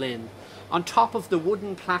Gurley Flynn, on top of the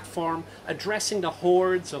wooden platform addressing the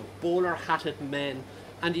hordes of bowler-hatted men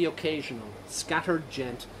and the occasional scattered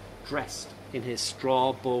gent dressed in his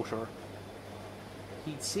straw boater.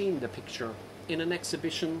 He'd seen the picture in an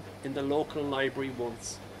exhibition in the local library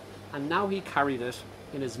once, and now he carried it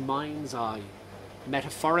in his mind's eye,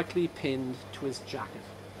 metaphorically pinned to his jacket,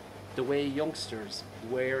 the way youngsters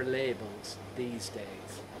wear labels these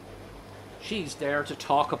days. She's there to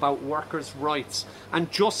talk about workers' rights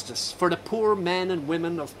and justice for the poor men and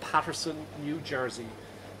women of Paterson, New Jersey,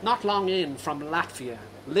 not long in from Latvia,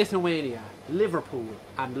 Lithuania, Liverpool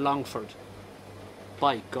and Longford.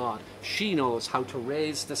 By God, she knows how to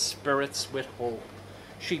raise the spirits with hope.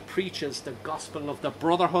 She preaches the gospel of the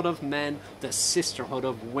brotherhood of men, the sisterhood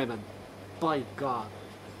of women. By God,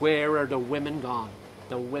 where are the women gone?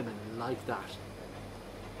 The women like that.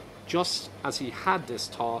 Just as he had this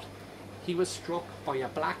thought, he was struck by a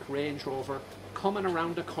black Range Rover coming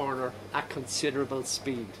around the corner at considerable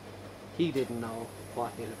speed. He didn't know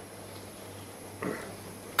what hit him.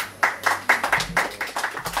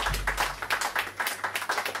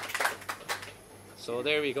 So So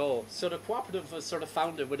there we go. So the cooperative was sort of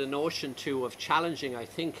founded with a notion too of challenging, I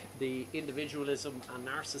think, the individualism and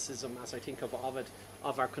narcissism, as I think of it,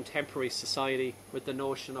 of our contemporary society, with the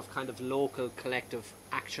notion of kind of local collective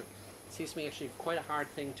action. It seems to me actually quite a hard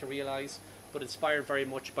thing to realise, but inspired very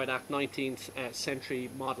much by that 19th century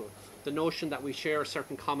model. The notion that we share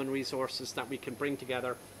certain common resources that we can bring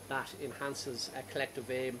together that enhances a collective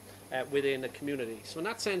aim within a community. So in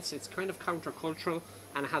that sense, it's kind of countercultural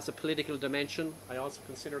and it has a political dimension. I also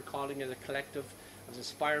consider calling it a collective. I was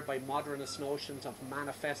inspired by modernist notions of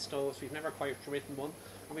manifestos. We've never quite written one,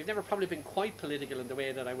 and we've never probably been quite political in the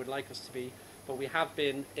way that I would like us to be, but we have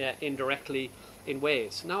been indirectly in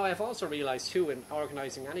ways. Now, I've also realised too, in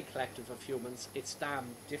organising any collective of humans, it's damn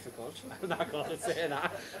difficult. I'm not going to say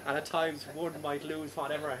that. And at times one might lose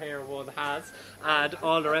whatever hair one has and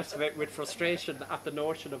all the rest of it, with frustration at the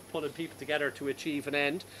notion of pulling people together to achieve an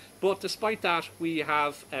end. But despite that, we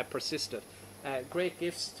have persisted. Great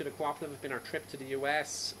gifts to the cooperative have been our trip to the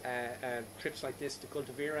US, trips like this to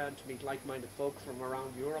Cultivira and to meet like-minded folk from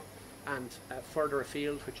around Europe and further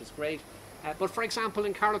afield, which is great. But for example,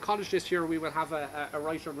 in Carlow College this year, we will have a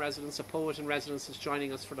writer in residence, a poet in residence is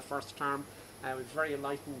joining us for the first term. We're very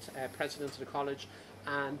enlightened president of the college,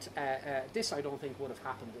 and this I don't think would have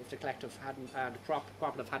happened if the collective hadn't, the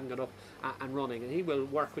cooperative hadn't got up and running. And he will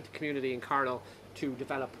work with the community in Carlow to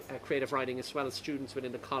develop creative writing as well as students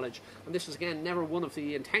within the college. And this was again never one of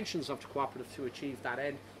the intentions of the cooperative to achieve that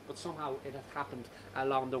end, but somehow it had happened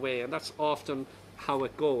along the way, and that's often how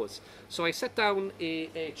it goes. So I set down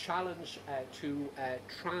a challenge to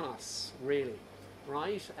Tranas, really,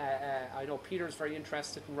 right? I know Peter's very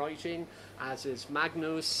interested in writing, as is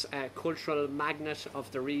Magnus, cultural magnet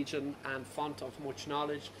of the region and font of much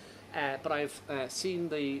knowledge. But I've seen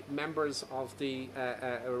the members of the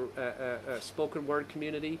spoken word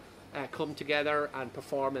community come together and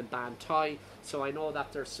perform in Bantai, so I know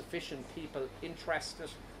that there's sufficient people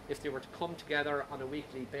interested. If they were to come together on a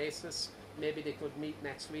weekly basis, maybe they could meet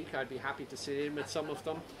next week. I'd be happy to sit in with some of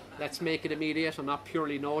them. Let's make it immediate and not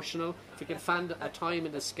purely notional. If we can find a time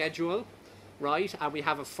in the schedule, right, and we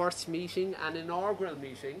have a first meeting, an inaugural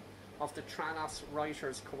meeting of the Carlow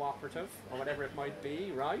Writers Co-Operative, or whatever it might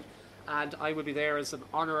be, right? And I will be there as an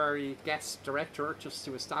honorary guest director just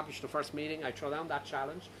to establish the first meeting. I throw down that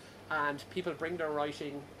challenge, and people bring their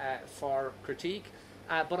writing for critique,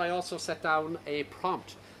 but I also set down a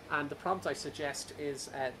prompt. And the prompt I suggest is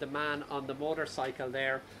the man on the motorcycle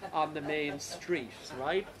there on the main street,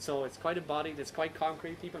 right? So it's quite embodied, it's quite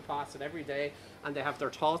concrete, people pass it every day and they have their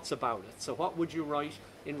thoughts about it. So what would you write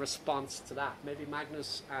in response to that? Maybe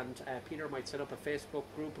Magnus and Peter might set up a Facebook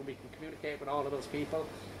group and we can communicate with all of those people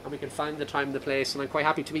and we can find the time and the place. And I'm quite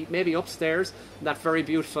happy to meet maybe upstairs in that very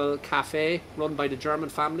cafe run by the German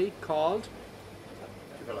family called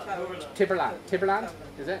Tiberland,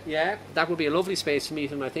 is it? Yeah, that would be a lovely space to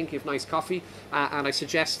meet, and I think you have nice coffee. And I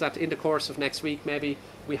suggest that in the course of next week, maybe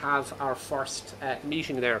we have our first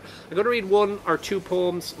meeting there. I'm going to read one or two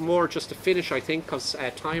poems more just to finish, I think, because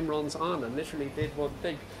time runs on, and literally did one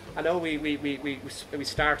thing. I know we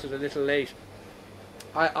started a little late.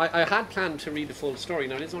 I had planned to read the full story.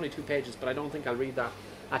 Now, it is only 2 pages, but I don't think I'll read that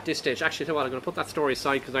at this stage. Actually, tell you what, I'm going to put that story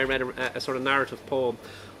aside because I read a sort of narrative poem.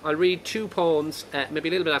 I'll read 2 poems, maybe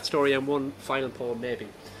a little bit of that story, and one final poem, maybe.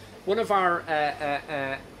 One of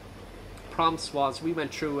our prompts was, we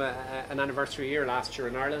went through an anniversary year last year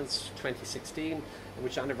in Ireland, 2016,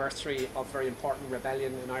 which anniversary of very important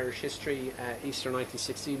rebellion in Irish history, Easter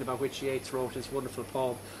 1916, about which Yeats wrote his wonderful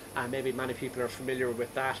poem. Maybe many people are familiar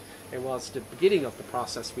with that. It was the beginning of the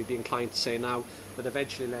process, we'd be inclined to say now, that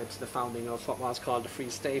eventually led to the founding of what was called the Free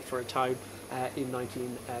State for a time in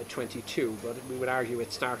 1922. But we would argue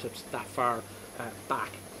it started that far back.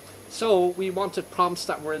 So we wanted prompts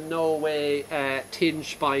that were in no way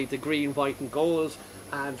tinged by the green, white and gold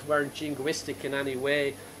and weren't jingoistic in any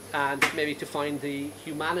way, and maybe to find the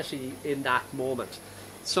humanity in that moment.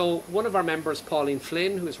 So one of our members, Pauline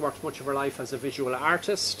Flynn, who has worked much of her life as a visual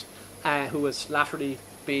artist, who has latterly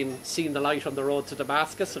seen the light on the road to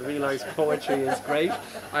Damascus and realised poetry is great.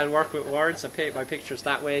 I'll work with words and paint my pictures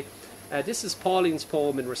that way. This is Pauline's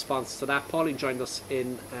poem in response to that. Pauline joined us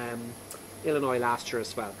in Illinois last year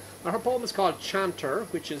as well. Now, her poem is called Chanter,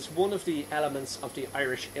 which is one of the elements of the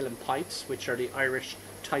Irish uilleann pipes, which are the Irish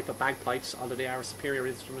type of bagpipes, although they are a superior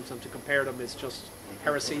instrument, and to compare them is just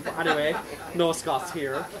heresy. But anyway, no Scots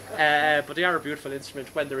here. But they are a beautiful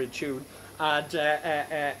instrument when they're in tune.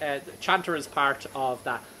 And Chanter is part of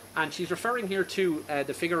that. And she's referring here to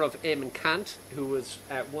the figure of Eamon Cant, who was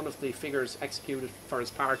one of the figures executed for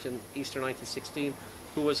his part in Easter 1916,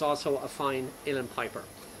 who was also a fine uilleann piper.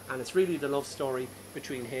 And it's really the love story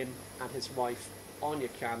between him and his wife, Anya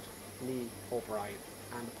Cant, Ní O'Brien.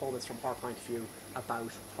 And the poem is from her point of view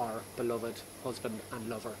about her beloved husband and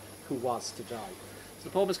lover who was to die. So the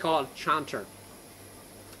poem is called Chanter.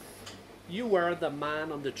 You were the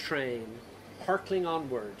man on the train, hurtling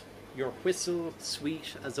onward, your whistle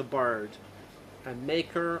sweet as a bird, a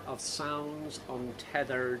maker of sounds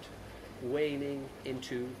untethered, waning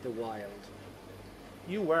into the wild.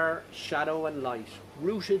 You were shadow and light,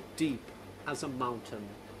 rooted deep as a mountain,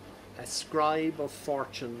 a scribe of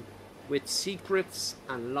fortune, with secrets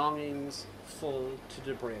and longings full to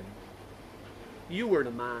the brim. You were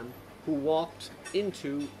the man who walked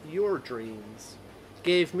into your dreams,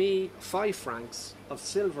 gave me 5 francs of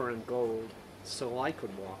silver and gold so I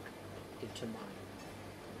could walk into mine.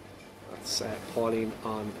 That's Pauline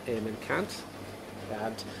on Eamon Cant.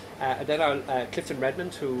 And then Clifton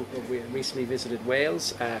Redmond, who we recently visited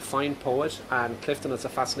Wales, fine poet, and Clifton has a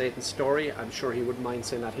fascinating story. I'm sure he wouldn't mind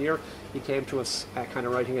saying that here. He came to us kind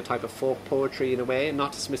of writing a type of folk poetry in a way,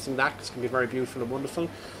 not dismissing that, because it can be very beautiful and wonderful.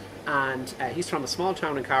 And he's from a small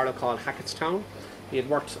town in Carlow called Hackettstown. He had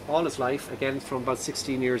worked all his life, again from about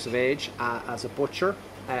 16 years of age, as a butcher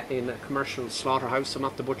in a commercial slaughterhouse, so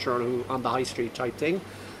not the butcher who on the high street type thing.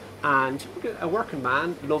 And a working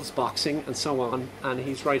man, loves boxing and so on, and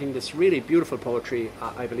he's writing this really beautiful poetry,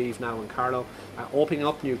 I believe now in Carlow, opening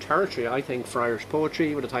up new territory, I think, for Irish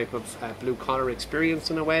poetry with a type of blue-collar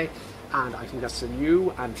experience in a way, and I think that's a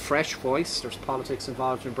new and fresh voice. There's politics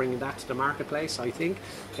involved in bringing that to the marketplace, I think,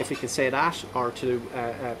 if we can say that, or to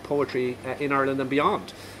poetry in Ireland and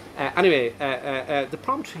beyond. Anyway, the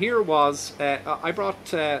prompt here was, I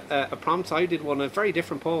brought a prompt, I did one, a very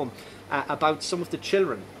different poem, about some of the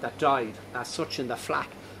children that died as such in the flak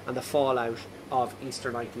and the fallout of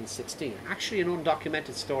Easter 1916. Actually an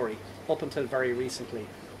undocumented story up until very recently.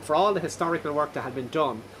 For all the historical work that had been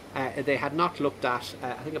done, they had not looked at,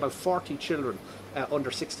 I think about 40 children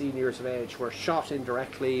under 16 years of age were shot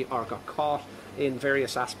indirectly or got caught in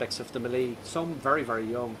various aspects of the melee, some very, very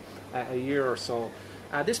young, a year or so.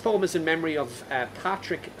 This poem is in memory of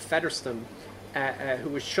Patrick Featherstone, who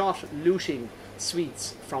was shot looting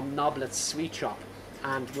sweets from Noblet's sweet shop,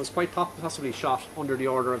 and was quite possibly shot under the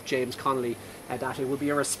order of James Connolly, that it would be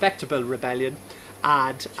a respectable rebellion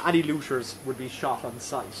and any looters would be shot on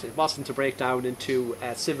sight. It wasn't to break down into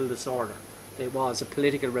civil disorder. It was a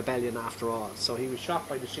political rebellion after all. So he was shot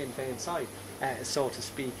by the Sinn Féin side, so to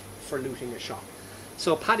speak, for looting a shop.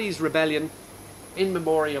 So Paddy's Rebellion, in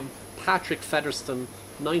memoriam, Patrick Featherstone,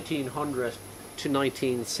 1900 to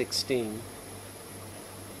 1916.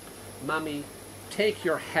 Mammy, take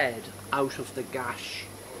your head out of the gash.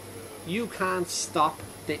 You can't stop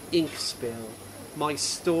the ink spill. My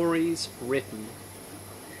story's written.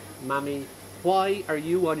 Mammy, why are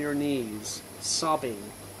you on your knees,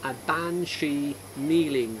 sobbing, a banshee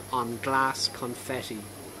kneeling on glass confetti?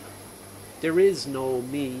 There is no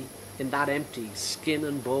me in that empty skin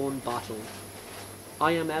and bone bottle.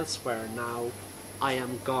 I am elsewhere now. I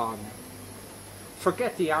am gone.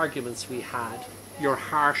 Forget the arguments we had, your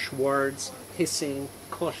harsh words, hissing,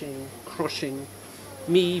 cutting, crushing,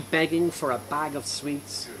 me begging for a bag of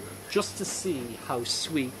sweets just to see how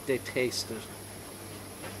sweet they tasted.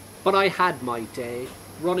 But I had my day,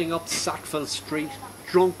 running up Sackville Street,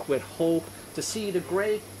 drunk with hope to see the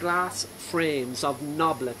great glass frames of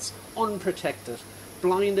Noblets unprotected,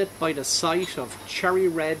 blinded by the sight of cherry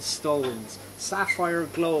red stones, sapphire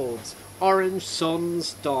globes, orange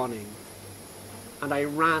suns dawning. And I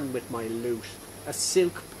ran with my loot, a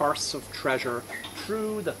silk purse of treasure,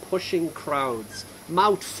 through the pushing crowds,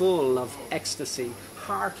 mouth full of ecstasy,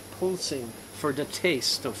 heart pulsing for the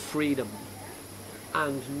taste of freedom.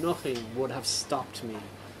 And nothing would have stopped me.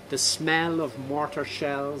 The smell of mortar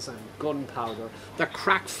shells and gunpowder, the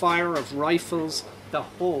crack fire of rifles, the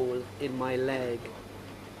hole in my leg.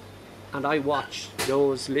 And I watched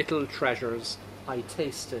those little treasures I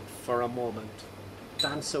tasted for a moment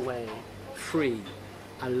dance away, free,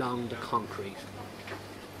 along the concrete.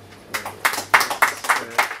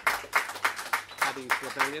 Paddy's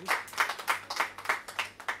Rebellion.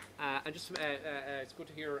 And just it's good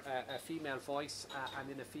to hear a female voice and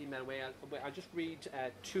in a female way. I'll just read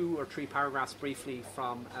 2 or 3 paragraphs briefly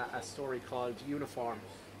from a story called Uniform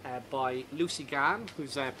by Lucy Gann,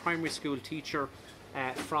 who's a primary school teacher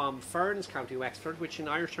from Ferns, County Wexford, which in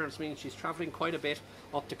Irish terms means she's travelling quite a bit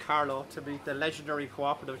up to Carlow to meet the legendary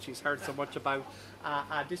cooperative she's heard so much about.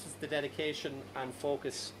 This is the dedication and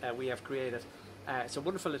focus we have created. It's a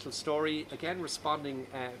wonderful little story, again responding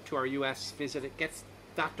to our US visit. It gets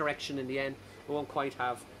that direction in the end. We won't quite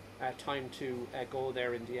have time to go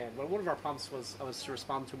there in the end. Well, one of our prompts was to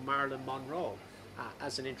respond to Marilyn Monroe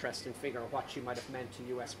as an interesting figure, what she might have meant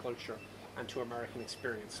to US culture and to American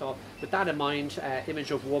experience. So with that in mind,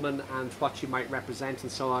 image of woman and what she might represent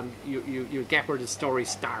and so on, you get where the story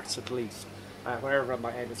starts at least, wherever it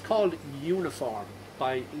might end. It's called Uniform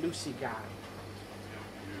by Lucy Gann.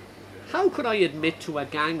 How could I admit to a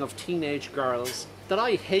gang of teenage girls that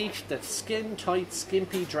I hate the skin-tight,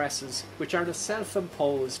 skimpy dresses which are the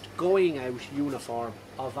self-imposed going-out uniform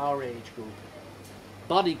of our age group?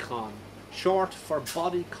 Bodycon, short for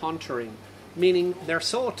body contouring, meaning they're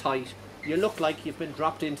so tight you look like you've been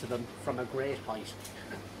dropped into them from a great height.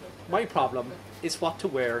 My problem is what to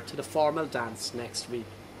wear to the formal dance next week.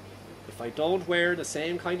 If I don't wear the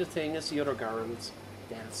same kind of thing as the other girls,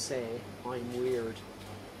 they'll say I'm weird.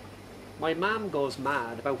 My mum goes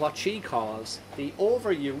mad about what she calls the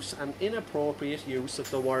overuse and inappropriate use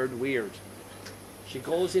of the word weird. She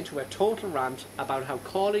goes into a total rant about how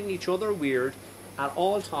calling each other weird at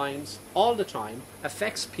all times, all the time,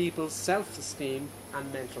 affects people's self-esteem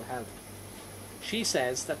and mental health. She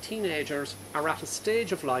says that teenagers are at a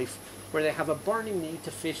stage of life where they have a burning need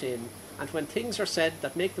to fit in, and when things are said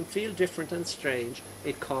that make them feel different and strange,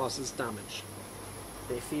 it causes damage.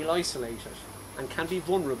 They feel isolated and can be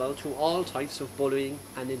vulnerable to all types of bullying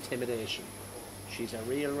and intimidation. She's a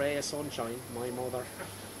real ray of sunshine, my mother.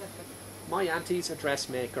 My auntie's a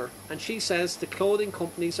dressmaker, and she says the clothing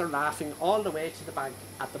companies are laughing all the way to the bank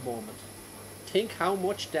at the moment. Think how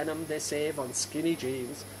much denim they save on skinny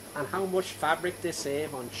jeans, and how much fabric they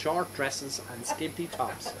save on short dresses and skimpy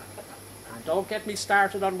tops. And don't get me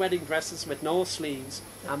started on wedding dresses with no sleeves,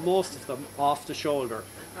 and most of them off the shoulder.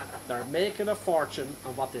 They're making a fortune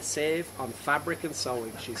on what they save on fabric and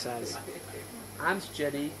sewing, she says. Aunt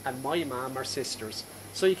Jenny and my mum are sisters,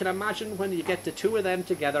 so you can imagine when you get the two of them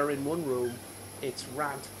together in one room, it's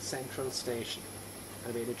Rant Central Station.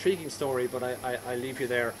 I mean, intriguing story, but I leave you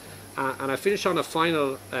there. And I finish on a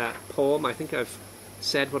final poem. I think I've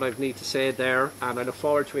said what I need to say there, and I look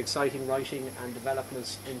forward to exciting writing and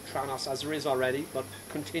developments in Tranas, as there is already, but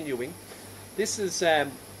continuing. This is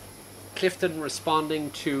Clifton responding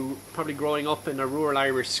to probably growing up in a rural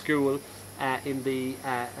Irish school in the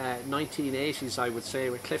 1980s, I would say,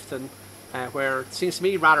 with Clifton, where it seems to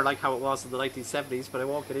me rather like how it was in the 1970s, but I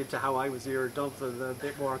won't get into how I was here in Dublin, a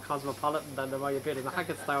bit more cosmopolitan than there might have been in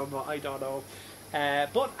Hackettstown, but I don't know.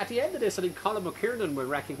 But at the end of this, I think Colin McKiernan will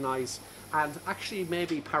recognise, and actually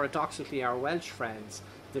maybe paradoxically our Welsh friends,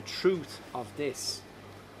 the truth of this.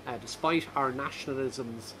 Despite our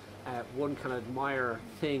nationalisms, one can admire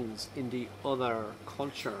things in the other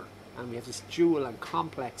culture, and we have this dual and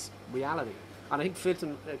complex reality. And I think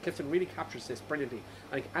Clifton really captures this brilliantly.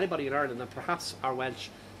 I think anybody in Ireland, and perhaps our Welsh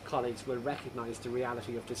colleagues, will recognise the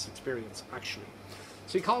reality of this experience, actually.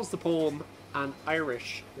 So he calls the poem An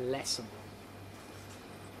Irish Lesson.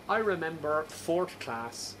 I remember 4th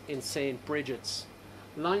class in St. Bridget's,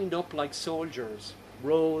 lined up like soldiers,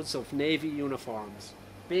 rows of navy uniforms,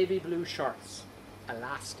 baby blue shirts,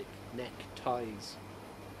 elastic neckties.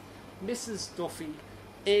 Mrs. Duffy,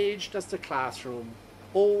 aged as the classroom,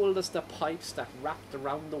 old as the pipes that wrapped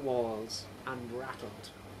around the walls and rattled.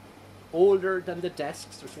 Older than the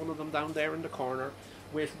desks, there's one of them down there in the corner,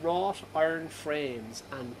 with wrought iron frames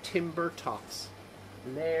and timber tops,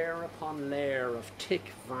 layer upon layer of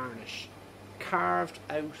thick varnish, carved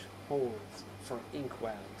out holes for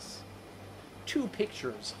inkwells. 2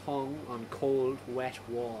 pictures hung on cold, wet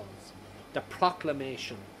walls. The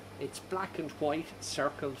proclamation, its black and white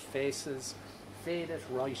circled faces, faded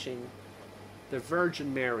writing, the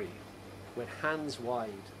Virgin Mary with hands wide,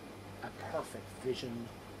 a perfect vision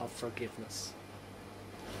of forgiveness.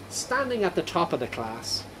 Standing at the top of the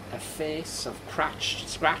class, a face of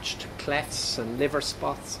scratched clefts and liver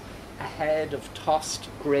spots, a head of tossed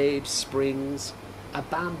greyed springs, a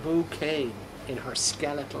bamboo cane in her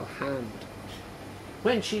skeletal hand.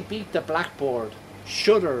 When she beat the blackboard,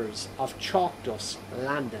 shudders of chalk dust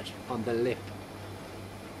landed on the lip.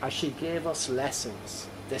 As she gave us lessons,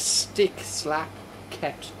 the stick slap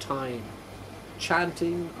kept time,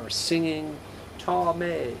 chanting or singing, ta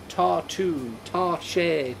me, ta tu, ta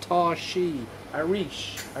she, ta she,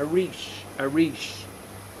 arish, arish, arish.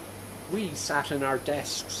 We sat in our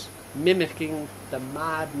desks, mimicking the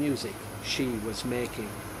mad music she was making.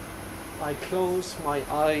 I closed my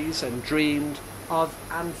eyes and dreamed of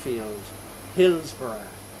Anfield, Hillsborough,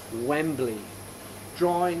 Wembley,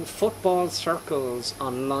 drawing football circles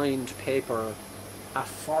on lined paper, a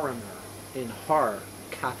foreigner in her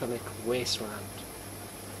Catholic wasteland.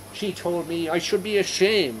 She told me I should be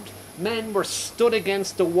ashamed. Men were stood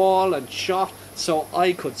against the wall and shot so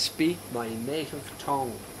I could speak my native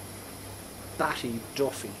tongue. Batty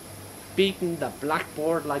Duffy, beating the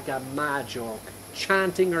blackboard like a mad joke,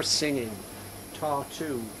 chanting or singing, ta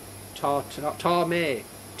tu, Tá me,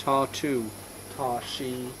 tá tú, tá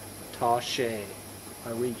she, tá she,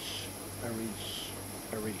 Arish, Arish,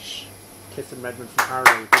 Arish. Clifton Redmond from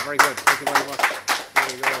Carlow. Very good. Thank you very much.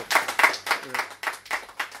 There you go. Yeah.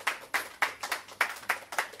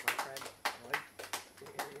 My friend, right?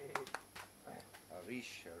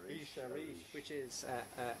 Arish, which is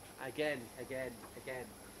again.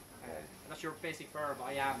 That's your basic verb.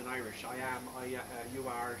 I am in Irish. I am. You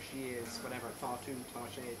are. She is. Whatever. Tá tú, tá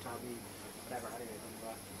she, tá me. Whatever.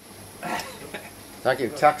 Anyway. Thank you.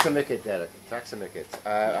 Tax a micket, Derek. Tax a micket.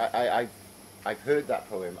 I've heard that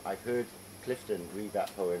poem. I've heard Clifton read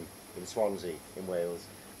that poem in Swansea, in Wales,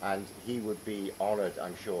 and he would be honoured,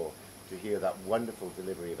 I'm sure, to hear that wonderful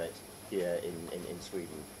delivery of it here in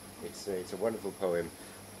Sweden. It's a wonderful poem.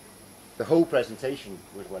 The whole presentation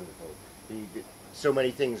was wonderful. So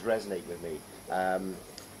many things resonate with me.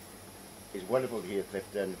 It's wonderful to hear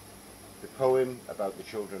Clifton. The poem about the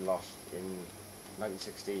children lost in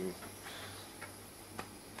 1916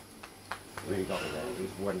 really got me there. It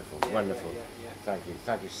was wonderful, wonderful. Yeah.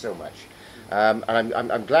 Thank you so much. And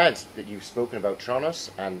I'm glad that you've spoken about Tranas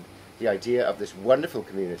and the idea of this wonderful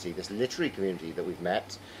community, this literary community that we've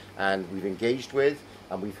met and we've engaged with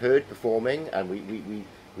and we've heard performing, and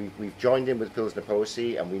we've joined in with Pilsner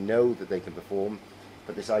Poesy, and we know that they can perform,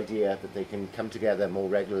 but this idea that they can come together more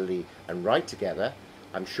regularly and write together.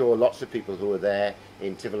 I'm sure lots of people who are there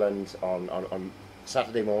in Tiverland on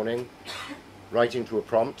Saturday morning writing to a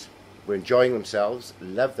prompt were enjoying themselves,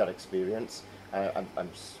 loved that experience. I'm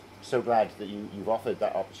so glad that you've offered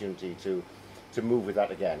that opportunity to move with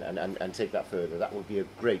that again and take that further. That would be a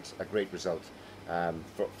great result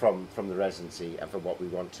from the residency and from what we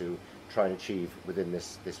want to try and achieve within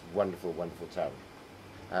this wonderful town.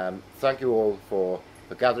 Thank you all for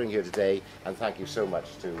gathering here today, and thank you so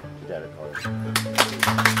much to Derek Coyle.